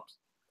bombs.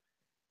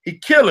 He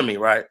killing me,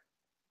 right?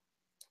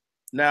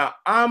 Now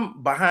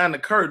I'm behind the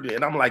curtain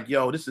and I'm like,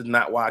 yo, this is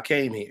not why I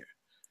came here.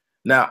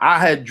 Now I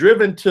had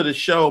driven to the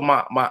show.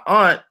 My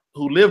aunt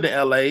who lived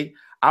in LA,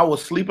 I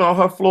was sleeping on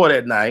her floor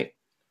that night.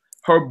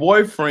 Her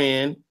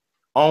boyfriend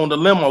owned a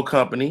limo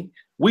company.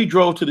 We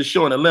drove to the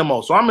show in a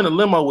limo. So I'm in a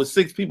limo with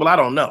 6 people I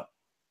don't know.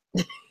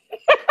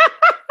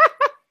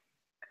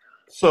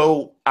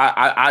 So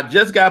I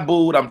just got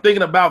booed. I'm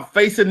thinking about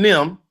facing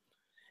them.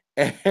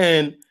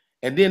 And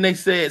then they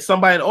said,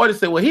 somebody in the audience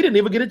said, well, he didn't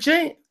even get a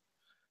chance.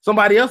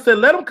 Somebody else said,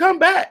 let him come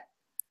back.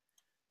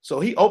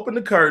 So he opened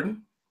the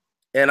curtain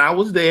and I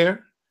was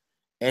there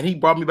and he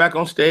brought me back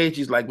on stage.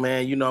 He's like,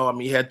 man, you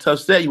had a tough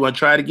set. You want to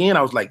try it again?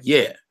 I was like,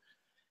 yeah.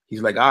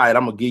 He's like, all right,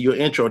 I'm going to give you an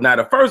intro. Now,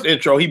 the first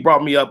intro, he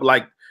brought me up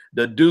like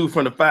the dude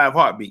from the 5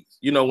 Heartbeats.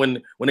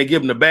 When they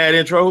give him the bad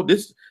intro,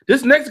 this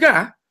next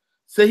guy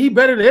said he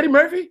better than Eddie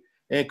Murphy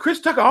and Chris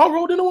Tucker all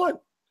rolled into one.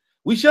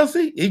 We shall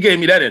see. He gave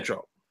me that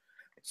intro.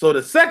 So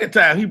the second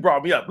time he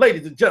brought me up,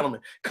 ladies and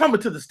gentlemen,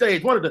 coming to the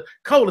stage, one of the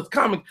coldest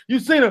comics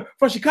you've seen her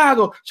from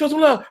Chicago. Show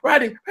some love,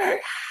 Rodney Perry.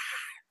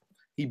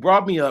 He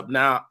brought me up.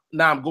 Now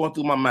I'm going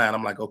through my mind.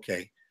 I'm like,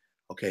 okay,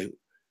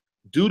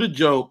 do the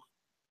joke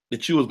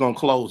that you was gonna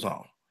close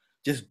on.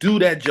 Just do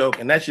that joke,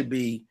 and that should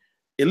be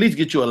at least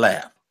get you a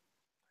laugh.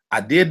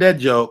 I did that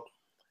joke.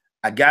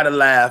 I got a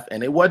laugh,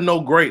 and it wasn't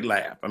no great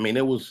laugh.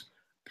 It was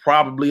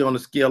probably on a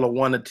scale of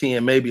 1 to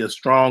 10, maybe a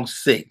strong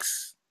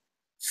 6,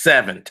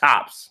 7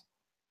 tops.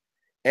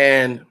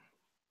 And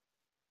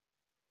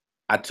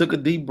I took a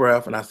deep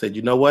breath and I said,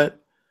 you know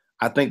what?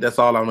 I think that's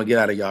all I'm gonna get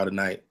out of y'all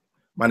tonight.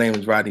 My name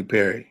is Rodney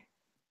Perry.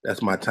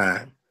 That's my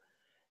time.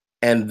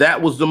 And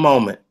that was the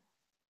moment,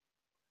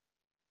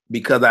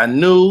 because I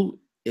knew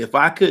if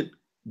I could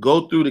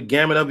go through the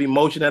gamut of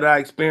emotion that I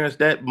experienced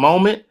that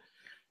moment,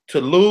 to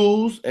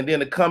lose and then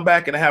to come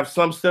back and have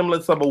some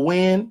semblance of a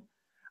win,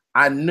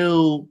 I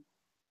knew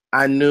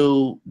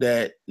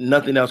that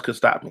nothing else could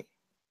stop me.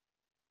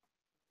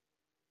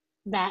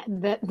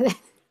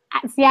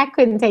 See, I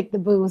couldn't take the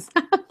booze.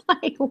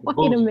 Like,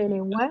 wait a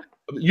minute, what?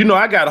 You know,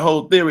 I got a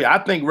whole theory. I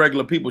think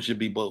regular people should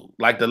be booed.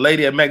 Like the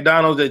lady at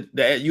McDonald's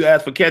that you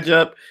asked for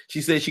ketchup.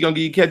 She said she gonna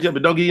give you ketchup,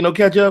 but don't give you no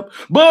ketchup.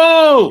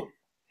 Boo!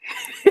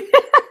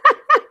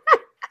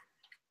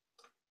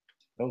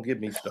 Don't get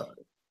me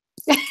started.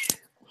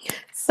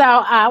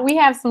 So we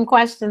have some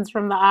questions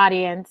from the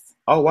audience.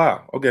 Oh,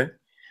 wow. Okay.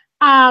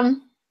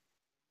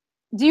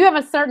 Do you have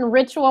a certain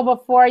ritual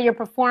before your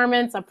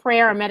performance, a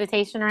prayer or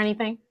meditation or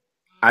anything?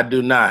 I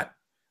do not.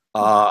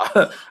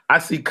 I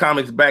see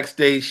comics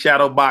backstage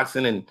shadow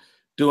boxing and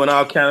doing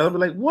all kinds of. I'll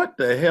be like, what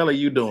the hell are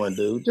you doing,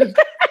 dude? Just,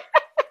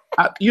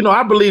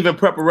 I believe in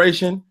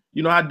preparation.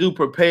 You know, I do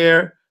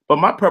prepare, but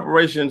my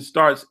preparation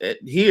starts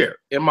here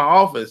in my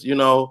office.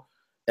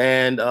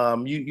 And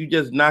you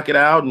just knock it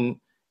out, and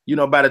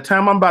by the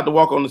time I'm about to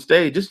walk on the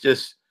stage, it's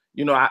just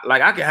I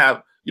can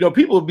have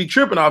people will be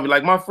tripping off me.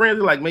 Like my friends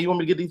are like, man, you want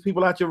me to get these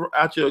people out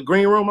your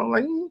green room? I'm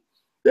like,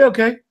 they're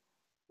okay.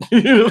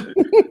 I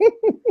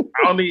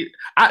don't need.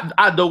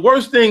 The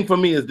worst thing for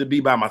me is to be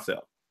by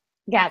myself.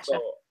 Gotcha.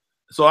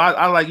 So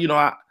I like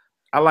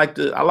I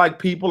like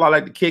people. I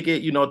like to kick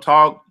it.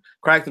 Talk,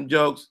 crack some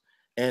jokes,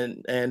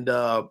 and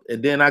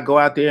then I go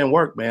out there and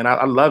work. Man,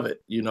 I love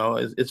it.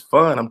 It's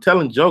fun. I'm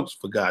telling jokes,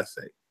 for God's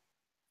sake.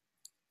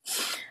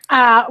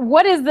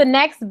 What is the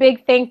next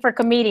big thing for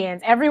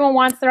comedians? Everyone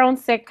wants their own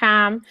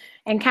sitcom,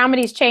 and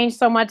comedy's changed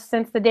so much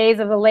since the days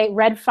of the late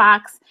Red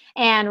Fox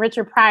and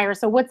Richard Pryor.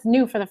 So what's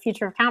new for the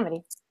future of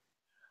comedy?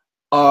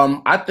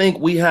 I think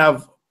we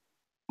have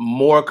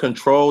more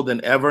control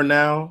than ever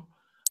now.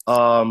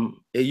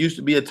 It used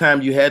to be a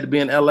time you had to be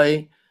in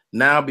LA.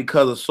 Now,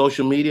 because of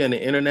social media and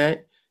the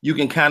internet, you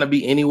can kind of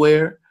be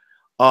anywhere.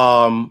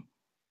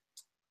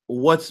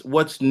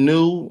 What's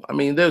new? I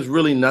mean, there's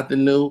really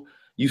nothing new.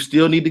 You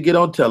still need to get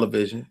on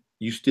television.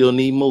 You still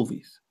need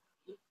movies.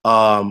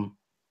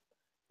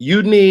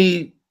 You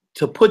need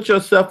to put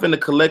yourself in the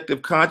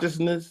collective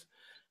consciousness.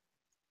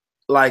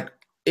 Like,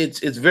 it's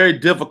very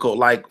difficult.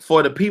 Like,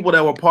 for the people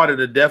that were part of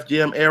the Def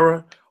Jam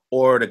era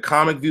or the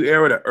Comic View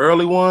era, the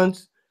early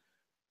ones,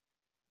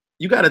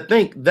 you got to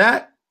think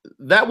that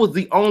was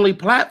the only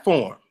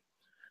platform.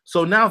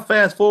 So now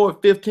fast forward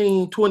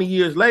 15, 20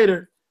 years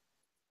later,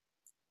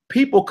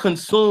 people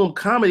consume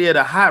comedy at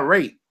a high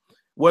rate,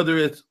 whether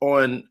it's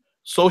on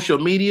social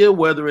media,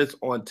 whether it's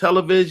on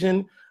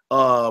television,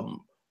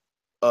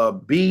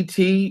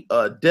 BT,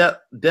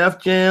 Def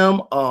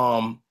Jam,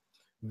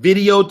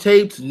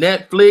 videotapes,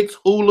 Netflix,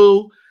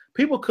 Hulu.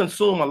 People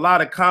consume a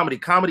lot of comedy,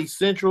 Comedy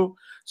Central.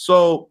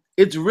 So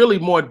it's really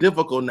more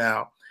difficult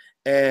now.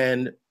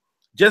 And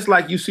just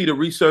like you see the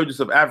resurgence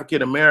of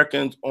African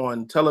Americans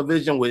on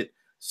television with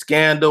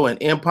Scandal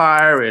and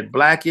Empire and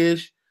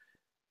Blackish,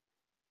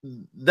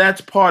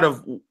 that's part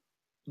of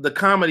the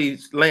comedy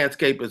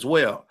landscape as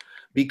well,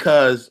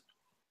 because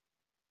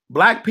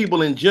Black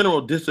people in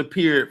general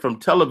disappeared from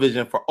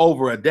television for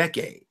over a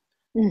decade.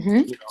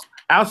 Mm-hmm.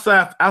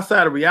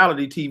 Outside of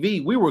reality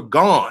TV, we were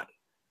gone.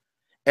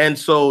 And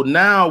so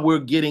now we're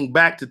getting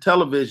back to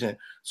television.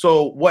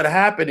 So what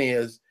happened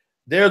is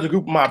there's a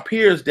group of my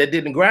peers that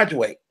didn't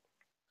graduate,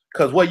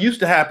 because what used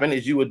to happen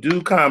is you would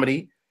do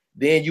comedy,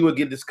 then you would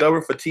get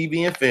discovered for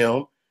TV and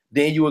film,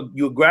 then you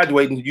would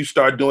graduate and you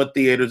start doing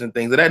theaters and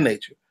things of that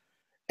nature.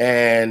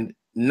 And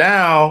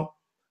now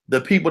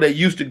the people that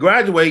used to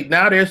graduate,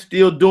 now they're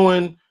still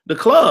doing the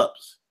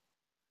clubs.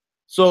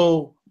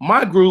 So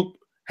my group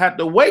had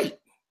to wait,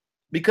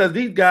 because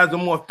these guys are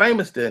more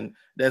famous than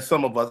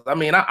some of us. I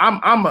mean,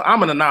 I'm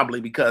an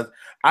anomaly because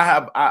I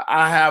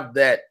have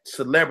that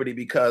celebrity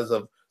because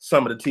of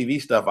some of the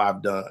TV stuff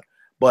I've done.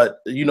 But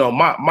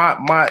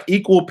my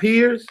equal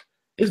peers,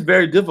 it's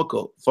very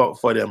difficult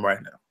for them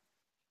right now.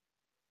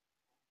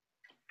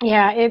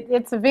 Yeah,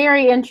 it's a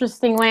very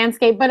interesting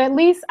landscape, but at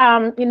least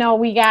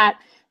we got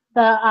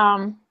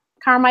the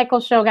Carmichael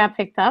show got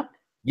picked up.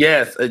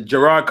 Yes,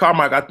 Gerard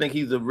Carmichael. I think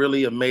he's a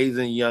really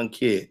amazing young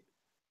kid.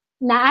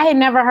 Now, I had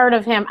never heard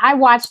of him. I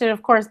watched it,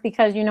 of course,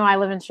 because I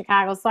live in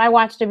Chicago, so I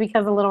watched it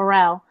because of Little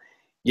Rel.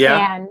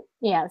 Yeah. And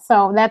yeah,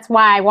 so that's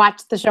why I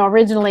watched the show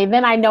originally.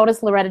 Then I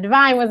noticed Loretta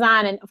Devine was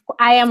on, and of course,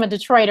 I am a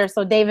Detroiter,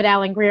 so David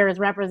Allen Greer is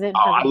representing.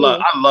 Oh, I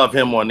love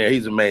him on there.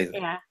 He's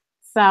amazing. Yeah.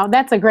 So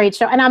that's a great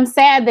show. And I'm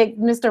sad that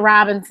Mr.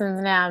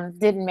 Robinson's now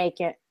didn't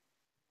make it.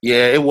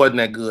 Yeah, it wasn't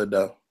that good,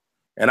 though.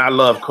 And I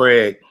love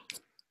Craig.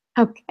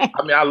 Okay.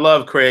 I mean, I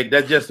love Craig.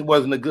 That just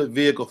wasn't a good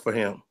vehicle for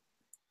him.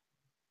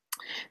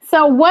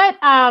 So what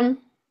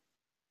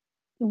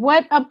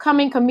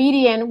upcoming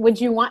comedian would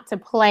you want to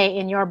play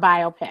in your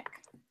biopic?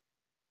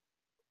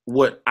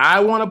 What I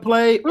want to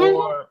play,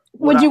 or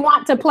would you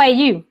want to play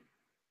you?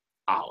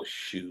 Oh,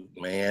 shoot,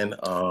 man.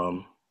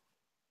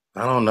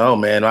 I don't know,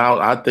 man.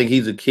 I think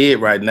he's a kid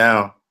right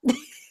now.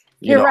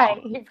 You're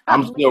right.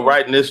 I'm still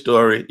writing this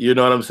story. You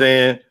know what I'm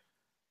saying?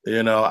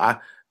 I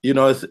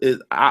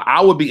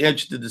would be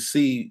interested to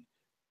see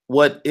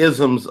what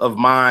isms of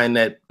mine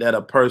that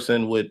a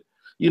person would,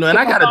 and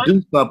I got to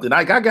do something.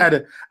 I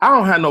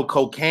don't have no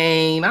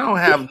cocaine. I don't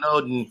have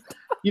no,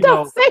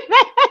 Don't say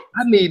that.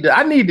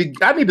 I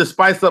need to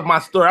spice up my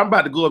story. I'm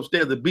about to go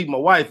upstairs and beat my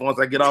wife once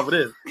I get off of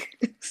this.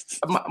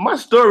 My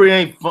story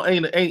ain't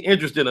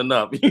interesting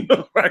enough,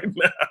 right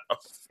now.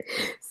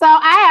 So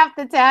I have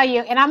to tell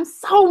you, and I'm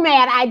so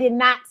mad I did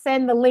not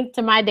send the link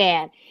to my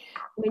dad.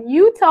 When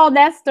you told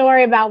that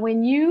story about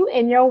when you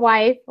and your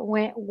wife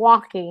went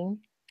walking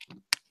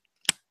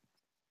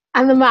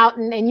on the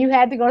mountain and you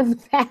had to go to the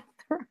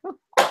bathroom.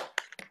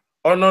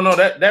 Oh, no,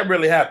 that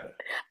really happened.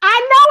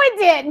 I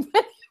know it did.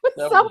 It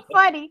was so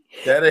funny.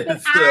 That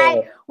is.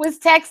 I was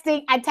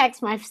texting. I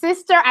text my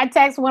sister. I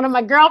text one of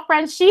my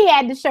girlfriends. She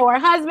had to show her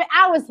husband.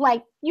 I was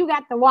like, you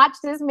got to watch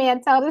this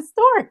man tell this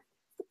story.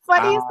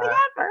 Funniest thing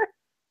ever.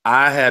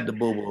 I had the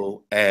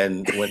boo-boo,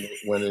 and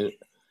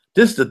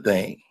this is the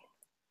thing.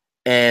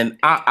 And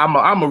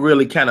I'm a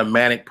really kind of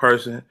manic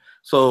person.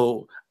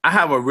 So I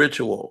have a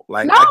ritual.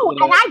 Like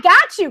I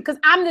got you because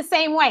I'm the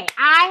same way.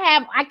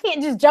 I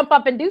can't just jump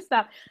up and do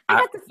stuff. I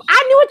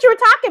knew what you were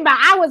talking about.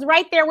 I was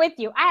right there with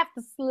you. I have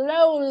to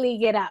slowly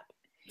get up.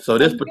 So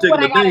this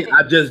particular day,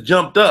 I just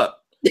jumped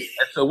up. And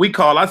so we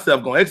call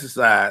ourselves going to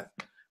exercise.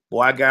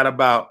 Boy, I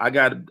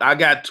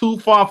got too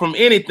far from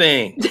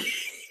anything.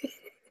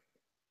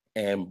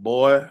 And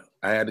boy,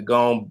 I had to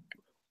go and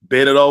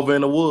bed it over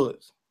in the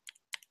woods.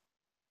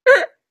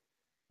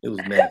 It was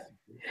nasty.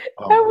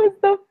 That was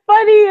the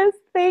funniest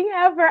thing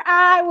ever.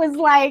 I was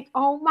like,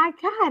 oh my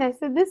God. I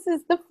said, this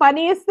is the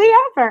funniest thing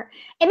ever.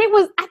 And it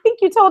was, I think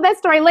you told that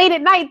story late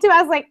at night too.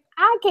 I was like,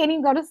 I can't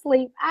even go to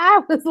sleep.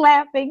 I was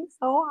laughing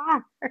so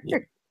hard.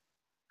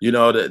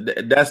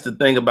 That's the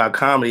thing about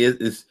comedy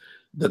is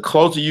the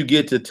closer you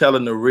get to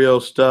telling the real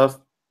stuff,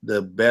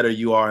 the better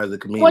you are as a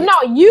comedian. Well,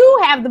 no, you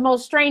have the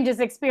most strangest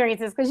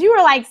experiences because you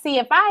were like, see,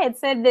 if I had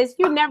said this,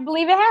 you'd never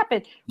believe it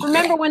happened.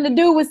 Remember when the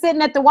dude was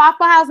sitting at the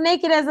Waffle House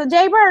naked as a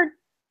jaybird?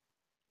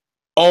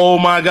 Oh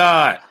my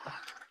God.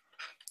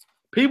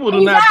 People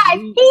do not.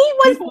 He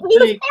was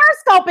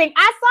periscoping.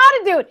 I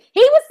saw the dude. He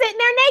was sitting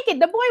there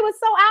naked. The boy was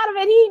so out of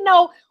it, he didn't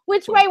know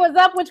which way was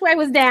up, which way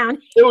was down.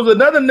 There was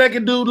another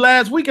naked dude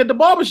last week at the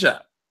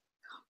barbershop.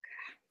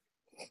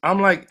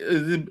 I'm like,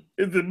 is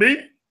it me?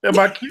 Am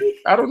I cute?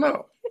 I don't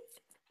know.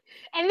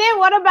 And then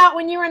what about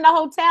when you were in the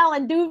hotel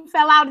and dude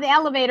fell out of the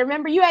elevator?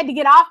 Remember, you had to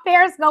get off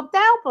Periscope to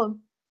help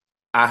him.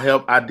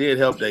 I did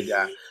help that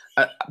guy.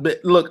 But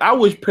look, I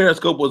wish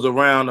Periscope was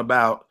around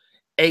about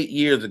 8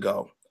 years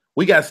ago.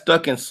 We got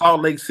stuck in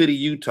Salt Lake City,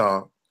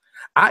 Utah.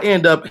 I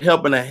end up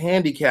helping a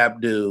handicapped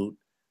dude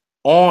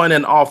on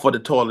and off of the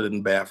toilet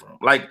and bathroom.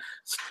 Like,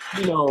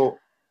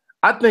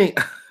 I think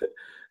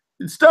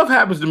stuff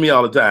happens to me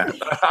all the time.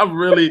 I'm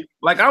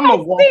a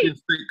walking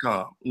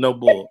sitcom. No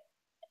bull.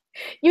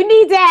 You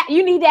need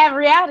to have a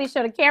reality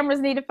show. The cameras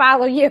need to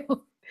follow you.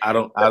 My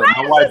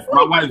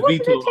wife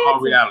vetoed all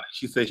reality.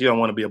 She said she don't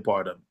want to be a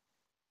part of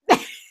it.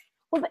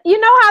 Well, you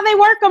know how they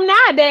work them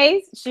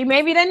nowadays. She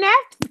maybe doesn't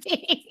have to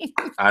be.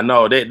 I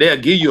know. They'll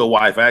give you a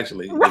wife,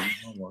 actually.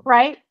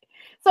 Right.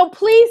 So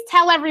please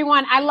tell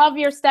everyone. I love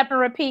your step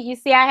and repeat. You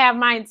see, I have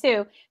mine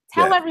too.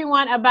 Tell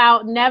everyone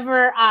about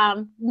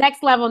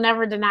next level,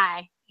 never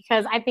deny,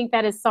 because I think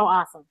that is so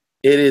awesome.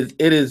 It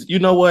is. You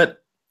know what?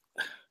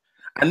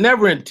 I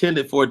never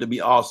intended for it to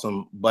be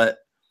awesome, but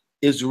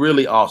it's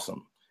really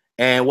awesome.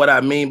 And what I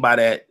mean by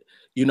that,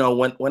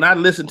 when I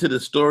listen to the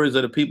stories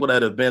of the people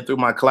that have been through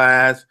my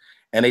class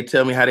and they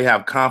tell me how they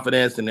have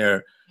confidence and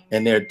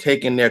they're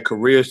taking their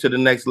careers to the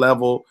next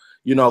level,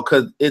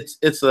 because it's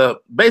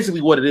basically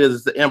what it is.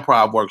 It's the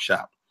improv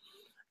workshop.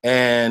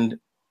 And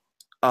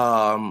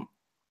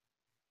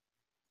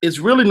it's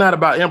really not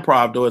about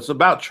improv, though. It's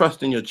about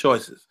trusting your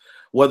choices,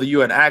 whether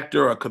you're an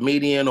actor or a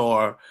comedian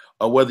or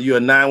whether you're a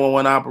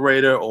 911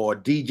 operator or a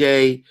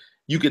DJ.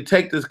 You could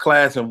take this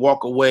class and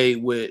walk away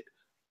with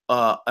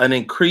an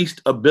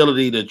increased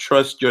ability to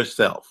trust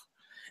yourself.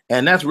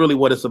 And that's really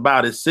what it's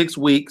about. It's 6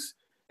 weeks.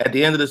 At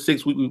the end of the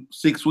 6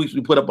 weeks,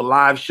 we put up a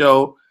live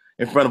show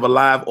in front of a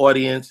live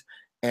audience.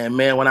 And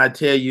man, when I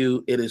tell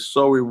you, it is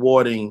so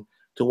rewarding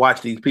to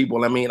watch these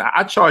people. I mean,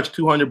 I charge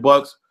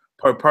 $200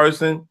 per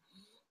person,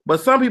 but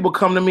some people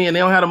come to me and they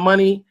don't have the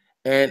money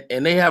and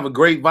they have a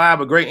great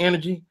vibe, a great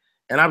energy.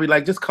 And I'll be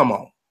like, just come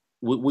on.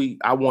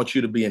 I want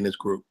you to be in this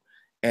group.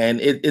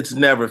 And it's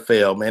never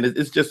failed, man.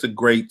 It's just a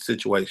great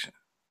situation.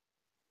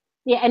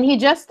 Yeah, and he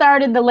just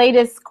started the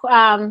latest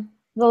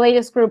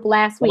group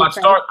last week.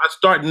 I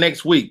start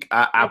next week.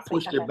 I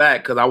pushed it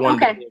back because I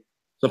wanted to give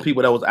some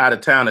people that was out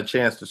of town a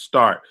chance to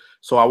start.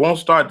 So I won't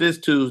start this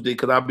Tuesday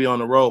because I'll be on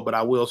the road, but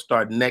I will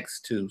start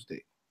next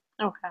Tuesday.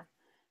 Okay.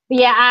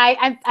 Yeah,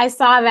 I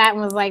saw that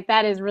and was like,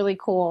 that is really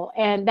cool.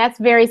 And that's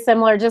very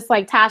similar, just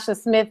like Tasha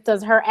Smith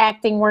does her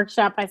acting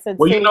workshop. I said,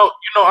 well,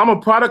 I'm a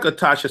product of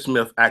Tasha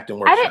Smith acting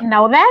workshop. I didn't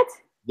know that.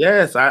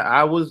 Yes,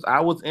 I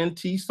was in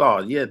T-Saw.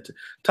 Yeah,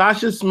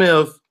 Tasha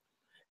Smith.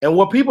 And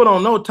what people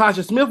don't know,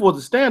 Tasha Smith was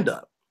a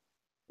stand-up.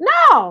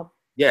 No.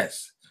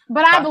 Yes.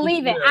 But I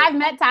believe it. I've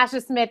met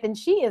Tasha Smith and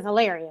she is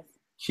hilarious.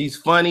 She's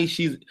funny.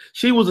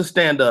 She was a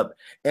stand-up.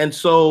 And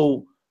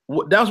so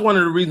that's one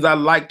of the reasons I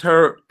liked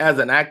her as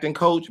an acting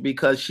coach,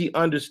 because she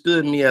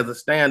understood me as a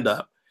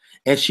stand-up.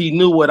 and she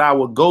knew what I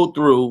would go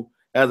through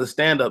as a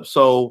stand-up.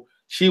 So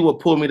she would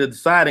pull me to the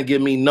side and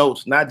give me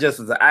notes, not just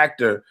as an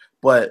actor,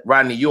 but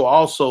Rodney, you'll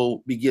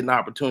also be getting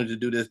opportunity to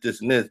do this,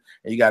 this, and this,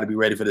 and you got to be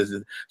ready for this.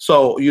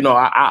 So, you know,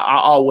 I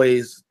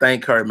always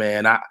thank her,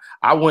 man.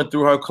 I went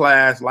through her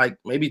class like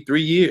maybe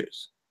 3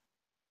 years.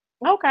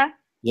 Okay.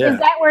 Yeah. Is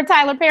that where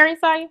Tyler Perry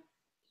saw you?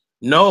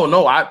 No.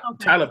 Okay.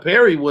 Tyler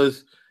Perry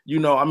was, you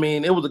know, I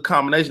mean, it was a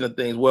combination of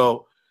things.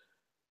 Well,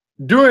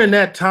 during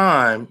that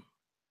time,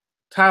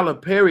 Tyler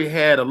Perry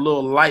had a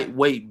little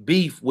lightweight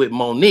beef with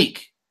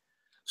Monique.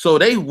 So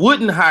they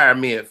wouldn't hire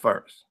me at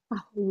first. Oh,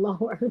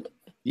 Lord.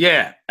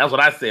 Yeah, that's what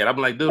I said. I'm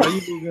like, dude, are you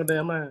losing your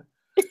damn mind?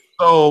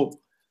 So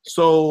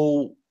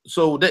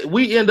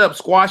we end up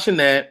squashing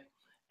that,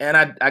 and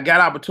I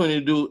got opportunity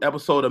to do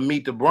episode of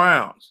Meet the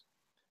Browns,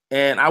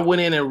 and I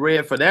went in and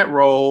read for that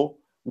role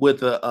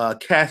with a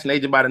casting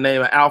agent by the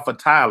name of Alpha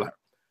Tyler,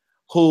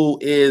 who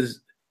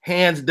is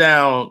hands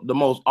down the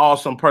most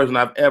awesome person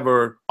I've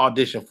ever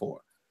auditioned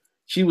for.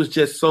 She was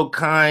just so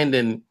kind,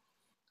 and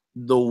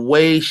the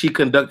way she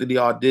conducted the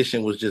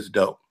audition was just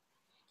dope.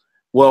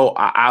 Well,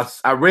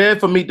 I read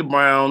for Meet the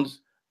Browns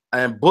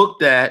and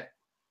booked that.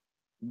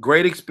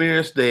 Great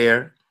experience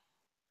there.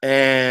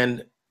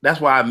 And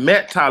that's why I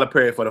met Tyler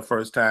Perry for the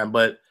first time.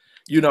 But,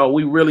 you know,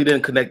 we really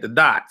didn't connect the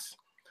dots.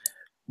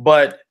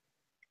 But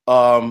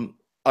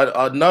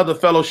another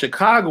fellow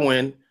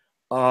Chicagoan,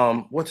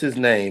 what's his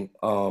name?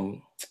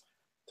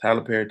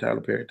 Tyler Perry.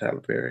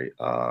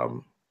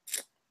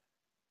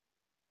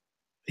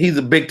 He's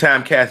a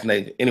big-time casting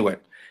agent. Anyway.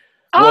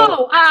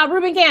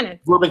 Reuben Cannon.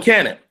 Reuben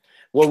Cannon.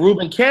 Well,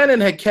 Reuben Cannon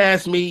had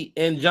cast me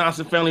in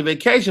Johnson Family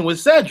Vacation with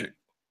Cedric.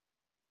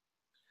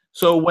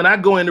 So when I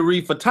go in to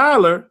read for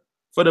Tyler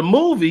for the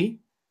movie,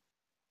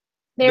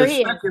 the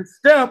second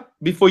step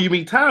before you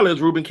meet Tyler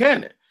is Reuben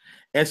Cannon.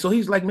 And so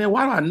he's like, man,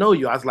 why do I know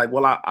you? I was like,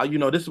 well, I you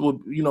know, this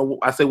will, you know,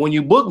 I said, when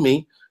you book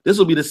me, this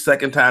will be the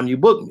second time you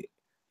book me.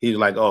 He's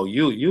like, oh,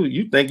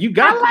 you think you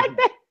got I like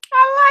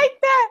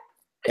that.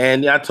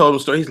 And I told him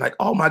the story. He's like,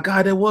 oh my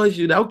God, that was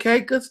you. Okay,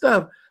 good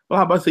stuff. Well,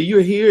 how about I say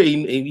you're here?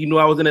 And you knew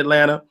I was in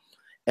Atlanta.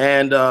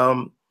 And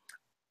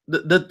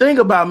the thing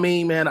about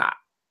me, man,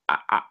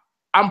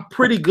 I'm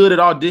pretty good at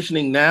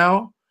auditioning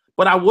now,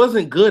 but I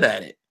wasn't good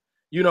at it,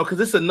 you know, because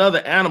it's another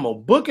animal.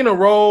 Booking a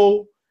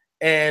role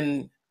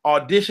and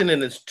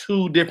auditioning is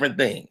two different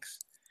things.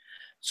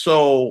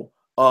 So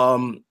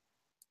I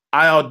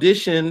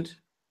auditioned,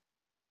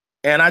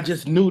 and I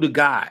just knew the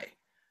guy,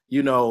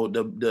 you know,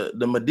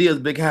 the Madea's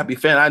Big Happy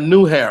Fan. I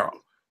knew Harold.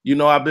 You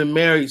know, I've been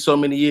married so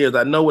many years.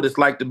 I know what it's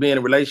like to be in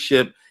a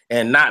relationship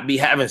and not be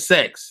having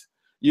sex.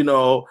 You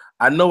know,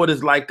 I know what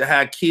it's like to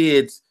have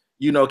kids,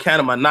 you know, kind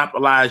of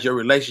monopolize your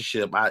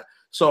relationship.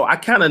 So I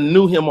kind of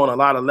knew him on a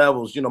lot of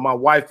levels. You know, my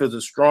wife is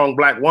a strong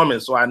Black woman,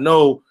 so I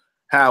know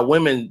how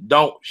women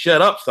don't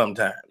shut up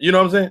sometimes. You know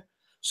what I'm saying?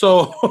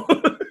 So,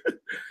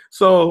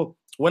 so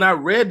when I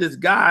read this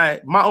guy,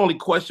 my only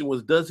question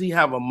was, does he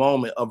have a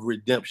moment of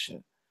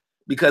redemption?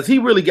 Because he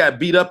really got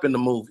beat up in the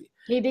movie.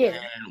 He did.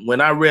 And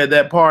when I read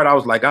that part, I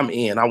was like, I'm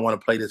in. I want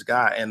to play this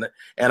guy. And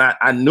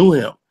I knew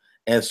him.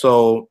 And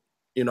so,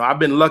 you know, I've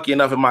been lucky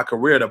enough in my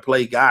career to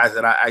play guys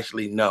that I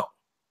actually know.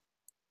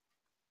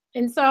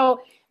 And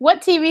so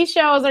what TV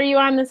shows are you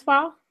on this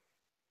fall?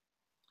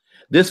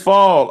 This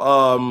fall,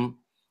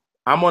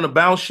 I'm on a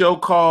bounce show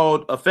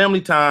called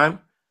Family Time.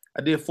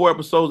 I did 4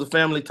 episodes of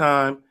Family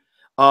Time.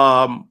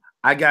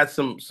 I got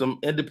some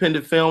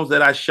independent films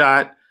that I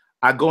shot.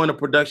 I go into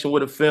production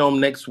with a film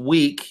next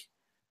week.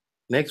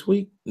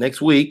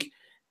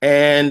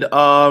 And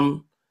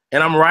I'm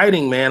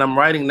writing, man. I'm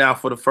writing now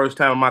for the first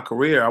time in my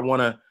career. I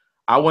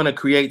want to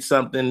create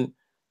something,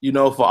 you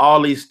know, for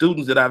all these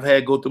students that I've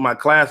had go through my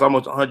class,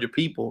 almost 100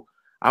 people.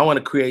 I want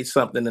to create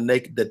something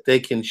that they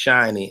can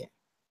shine in.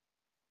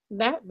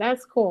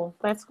 That's cool.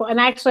 That's cool. And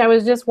actually, I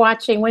was just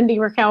watching Wendy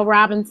Raquel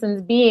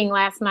Robinson's Being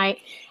last night,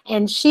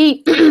 and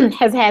she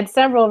has had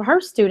several of her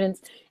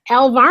students.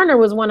 Elle Varner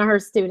was one of her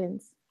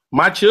students.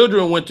 My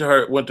children went to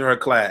her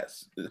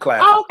class.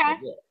 Oh, okay.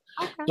 Yeah.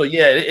 Okay. So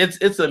yeah,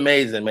 it's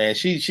amazing, man.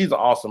 She's an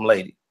awesome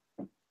lady.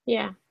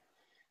 Yeah.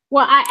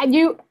 Well,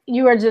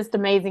 you are just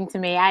amazing to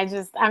me.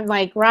 I'm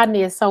like,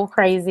 Rodney is so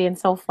crazy and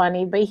so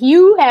funny, but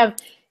you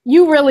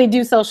really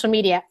do social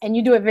media, and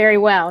you do it very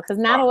well, because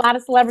not a lot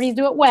of celebrities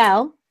do it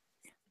well.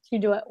 You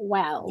do it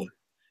well.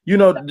 You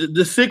know,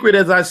 the secret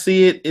as I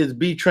see it is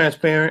be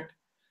transparent.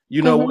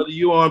 You know, whether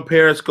you're on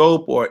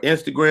Periscope or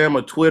Instagram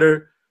or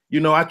Twitter, you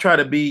know, I try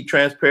to be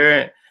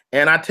transparent,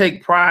 and I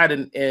take pride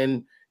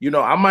in, you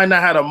know, I might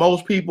not have the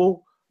most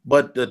people,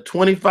 but the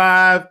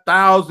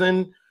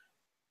 25,000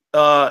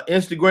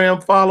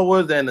 Instagram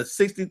followers and the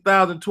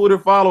 60,000 Twitter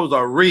followers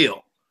are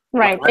real.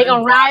 Right. They're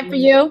going to ride for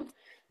you.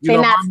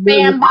 They're not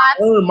spam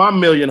bots. I earned my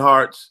million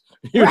hearts.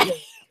 Right.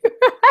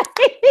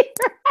 Right.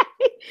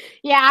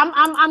 Yeah,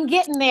 I'm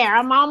getting there.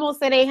 I'm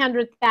almost at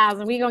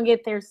 800,000. We're going to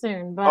get there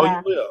soon.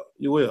 But,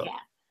 you will.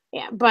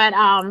 Yeah. But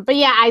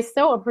yeah, I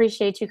so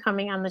appreciate you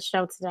coming on the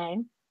show today.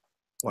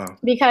 Wow.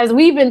 Because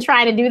we've been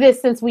trying to do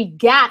this since we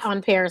got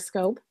on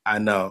Periscope. I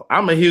know.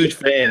 I'm a huge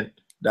fan.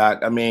 Doc.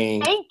 I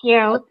mean, thank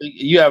you.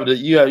 You have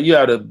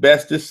the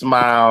bestest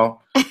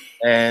smile,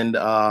 and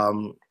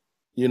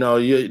you know,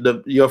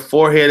 your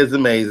forehead is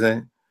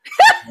amazing,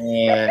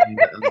 and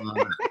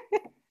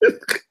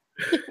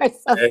You're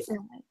so silly.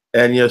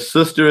 and your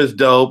sister is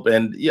dope,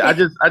 and yeah,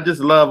 I just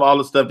love all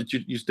the stuff that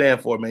you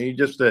stand for, man.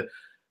 You're just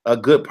a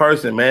good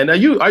person, man. Are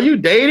you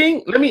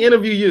dating? Let me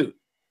interview you.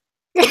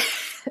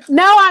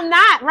 No, I'm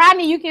not.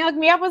 Rodney, you can hook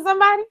me up with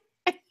somebody?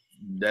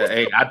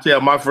 Hey, I tell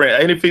my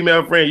friend, any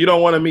female friend, you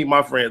don't want to meet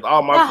my friends.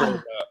 All my friends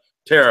are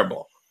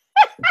terrible.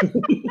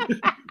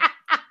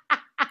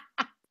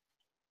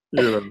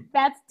 Yeah.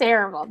 That's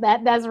terrible.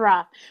 That's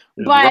rough.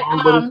 It's But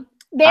wrong,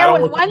 there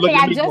was one thing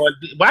I just going,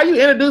 why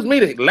you introduce me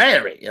to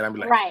Larry? And I'm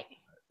like, right.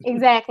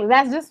 Exactly.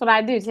 That's just what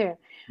I do too.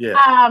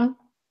 Yeah.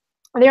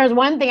 There was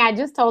one thing I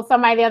just told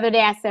somebody the other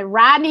day. I said,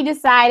 Rodney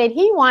decided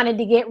he wanted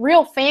to get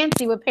real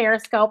fancy with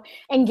Periscope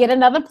and get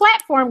another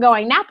platform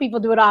going. Now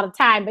people do it all the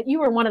time, but you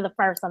were one of the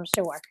first, I'm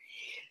sure.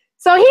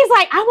 So he's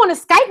like, I want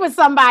to Skype with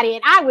somebody.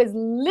 And I was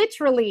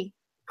literally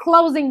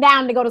closing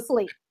down to go to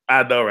sleep.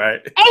 I know, right?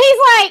 And he's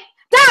like,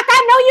 Doc,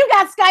 I know you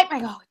got Skype. I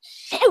go,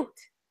 shoot.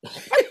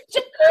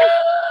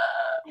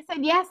 I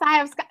said, yes, I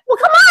have Skype. Well,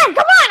 come on.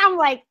 I'm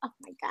like, oh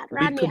my God,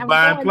 Rodney, I'm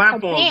going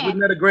platforms. Isn't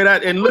that a great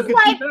idea? And look at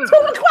like 2 o'clock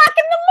in the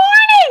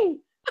morning.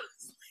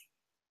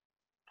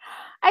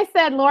 I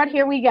said, Lord,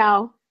 here we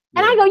go.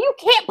 And I go, you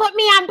can't put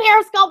me on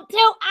Periscope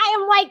too. I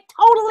am like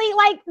totally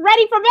like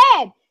ready for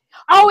bed.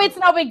 Oh, it's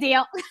no big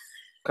deal.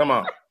 Come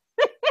on.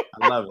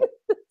 I love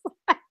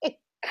it.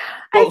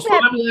 So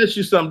let me ask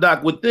you something,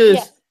 Doc. With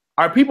this,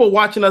 are people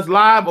watching us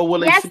live or will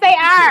they? Yes, they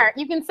are.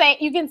 You can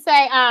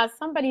say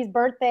somebody's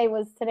birthday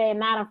was today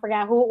and I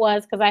forgot who it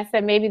was because I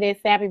said maybe they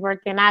said happy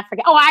birthday and I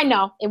forgot. Oh, I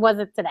know. It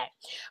wasn't today.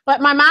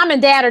 But my mom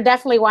and dad are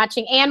definitely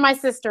watching and my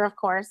sister, of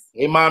course.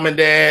 Hey, mom and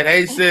dad.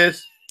 Hey,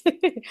 sis.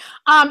 And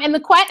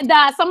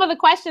some of the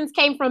questions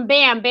came from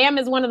Bam. Bam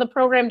is one of the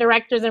program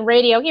directors in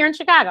radio here in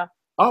Chicago.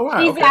 Oh,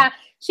 wow.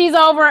 She's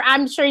over,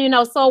 I'm sure you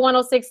know, Soul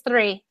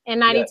 106.3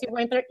 and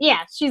 92.3.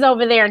 Yeah, she's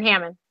over there in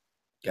Hammond.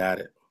 Got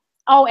it.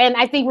 Oh, and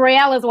I think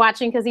Royale is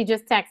watching because he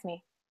just texted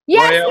me.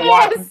 Yes.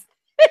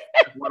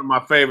 One of my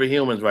favorite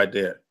humans right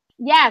there.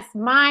 Yes,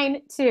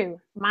 mine too.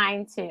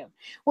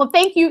 Well,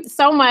 thank you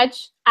so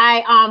much.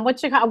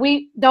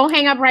 We don't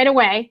hang up right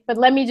away, but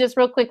let me just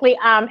real quickly,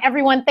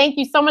 everyone, thank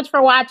you so much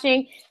for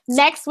watching.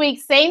 Next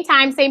week, same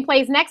time, same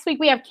place. Next week,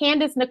 we have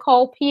Candice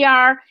Nicole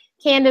PR,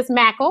 Candice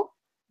Mackle,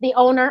 the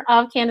owner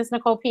of Candice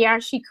Nicole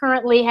PR. She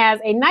currently has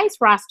a nice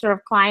roster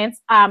of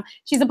clients.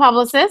 She's a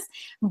publicist,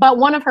 but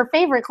one of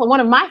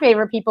my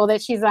favorite people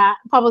that she's a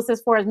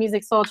publicist for is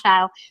Music Soul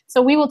Child.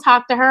 So we will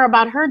talk to her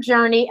about her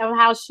journey of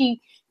how she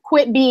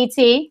quit BET,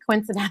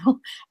 coincidental,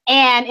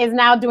 and is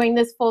now doing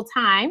this full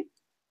time.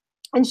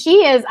 And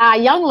she is a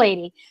young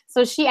lady.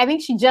 So I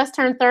think she just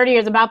turned 30 or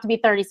is about to be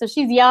 30. So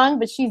she's young,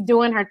 but she's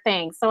doing her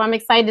thing. So I'm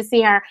excited to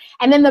see her.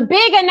 And then the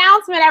big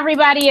announcement,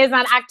 everybody, is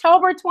on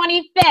October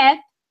 25th.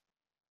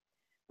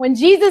 When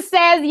Jesus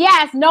says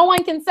yes, no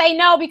one can say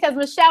no because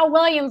Michelle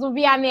Williams will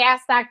be on the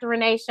Ask Dr.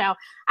 Renee Show.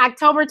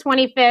 October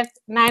 25th,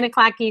 9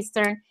 o'clock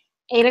Eastern,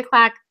 8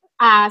 o'clock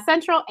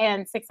Central,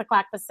 and 6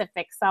 o'clock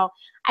Pacific. So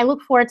I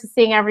look forward to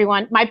seeing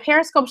everyone. My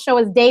Periscope show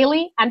is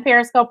daily on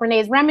Periscope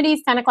Renee's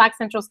Remedies, 10 o'clock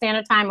Central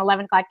Standard Time,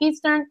 11 o'clock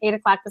Eastern, 8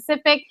 o'clock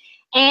Pacific.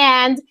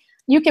 And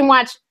you can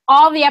watch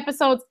all the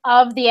episodes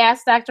of the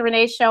Ask Dr.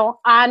 Renee Show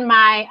on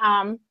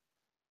my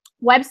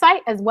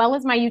website as well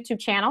as my YouTube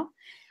channel.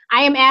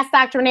 I am Ask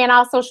Dr. Renee on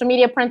all social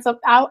media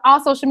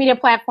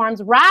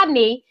platforms.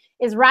 Rodney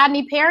is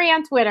Rodney Perry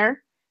on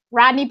Twitter,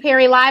 Rodney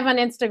Perry Live on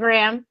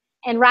Instagram,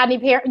 and Rodney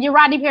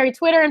Perry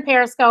Twitter and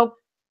Periscope.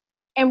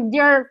 And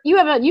you have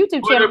a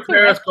YouTube channel too,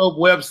 Periscope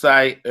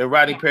website, and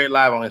Rodney Perry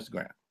Live on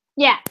Instagram.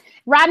 Yeah,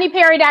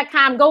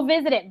 RodneyPerry.com. Go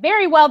visit it.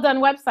 Very well done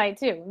website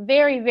too.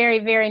 Very, very,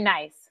 very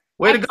nice.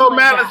 Way to go,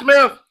 Madeline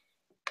Smith.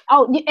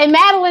 Oh, and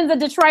Madeline's a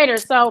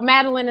Detroiter, so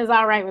Madeline is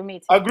all right with me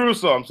too. I grew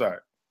so. I'm sorry.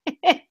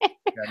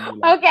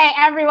 Okay,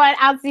 everyone.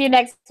 I'll see you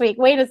next week.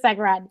 Wait a sec,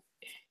 Rod.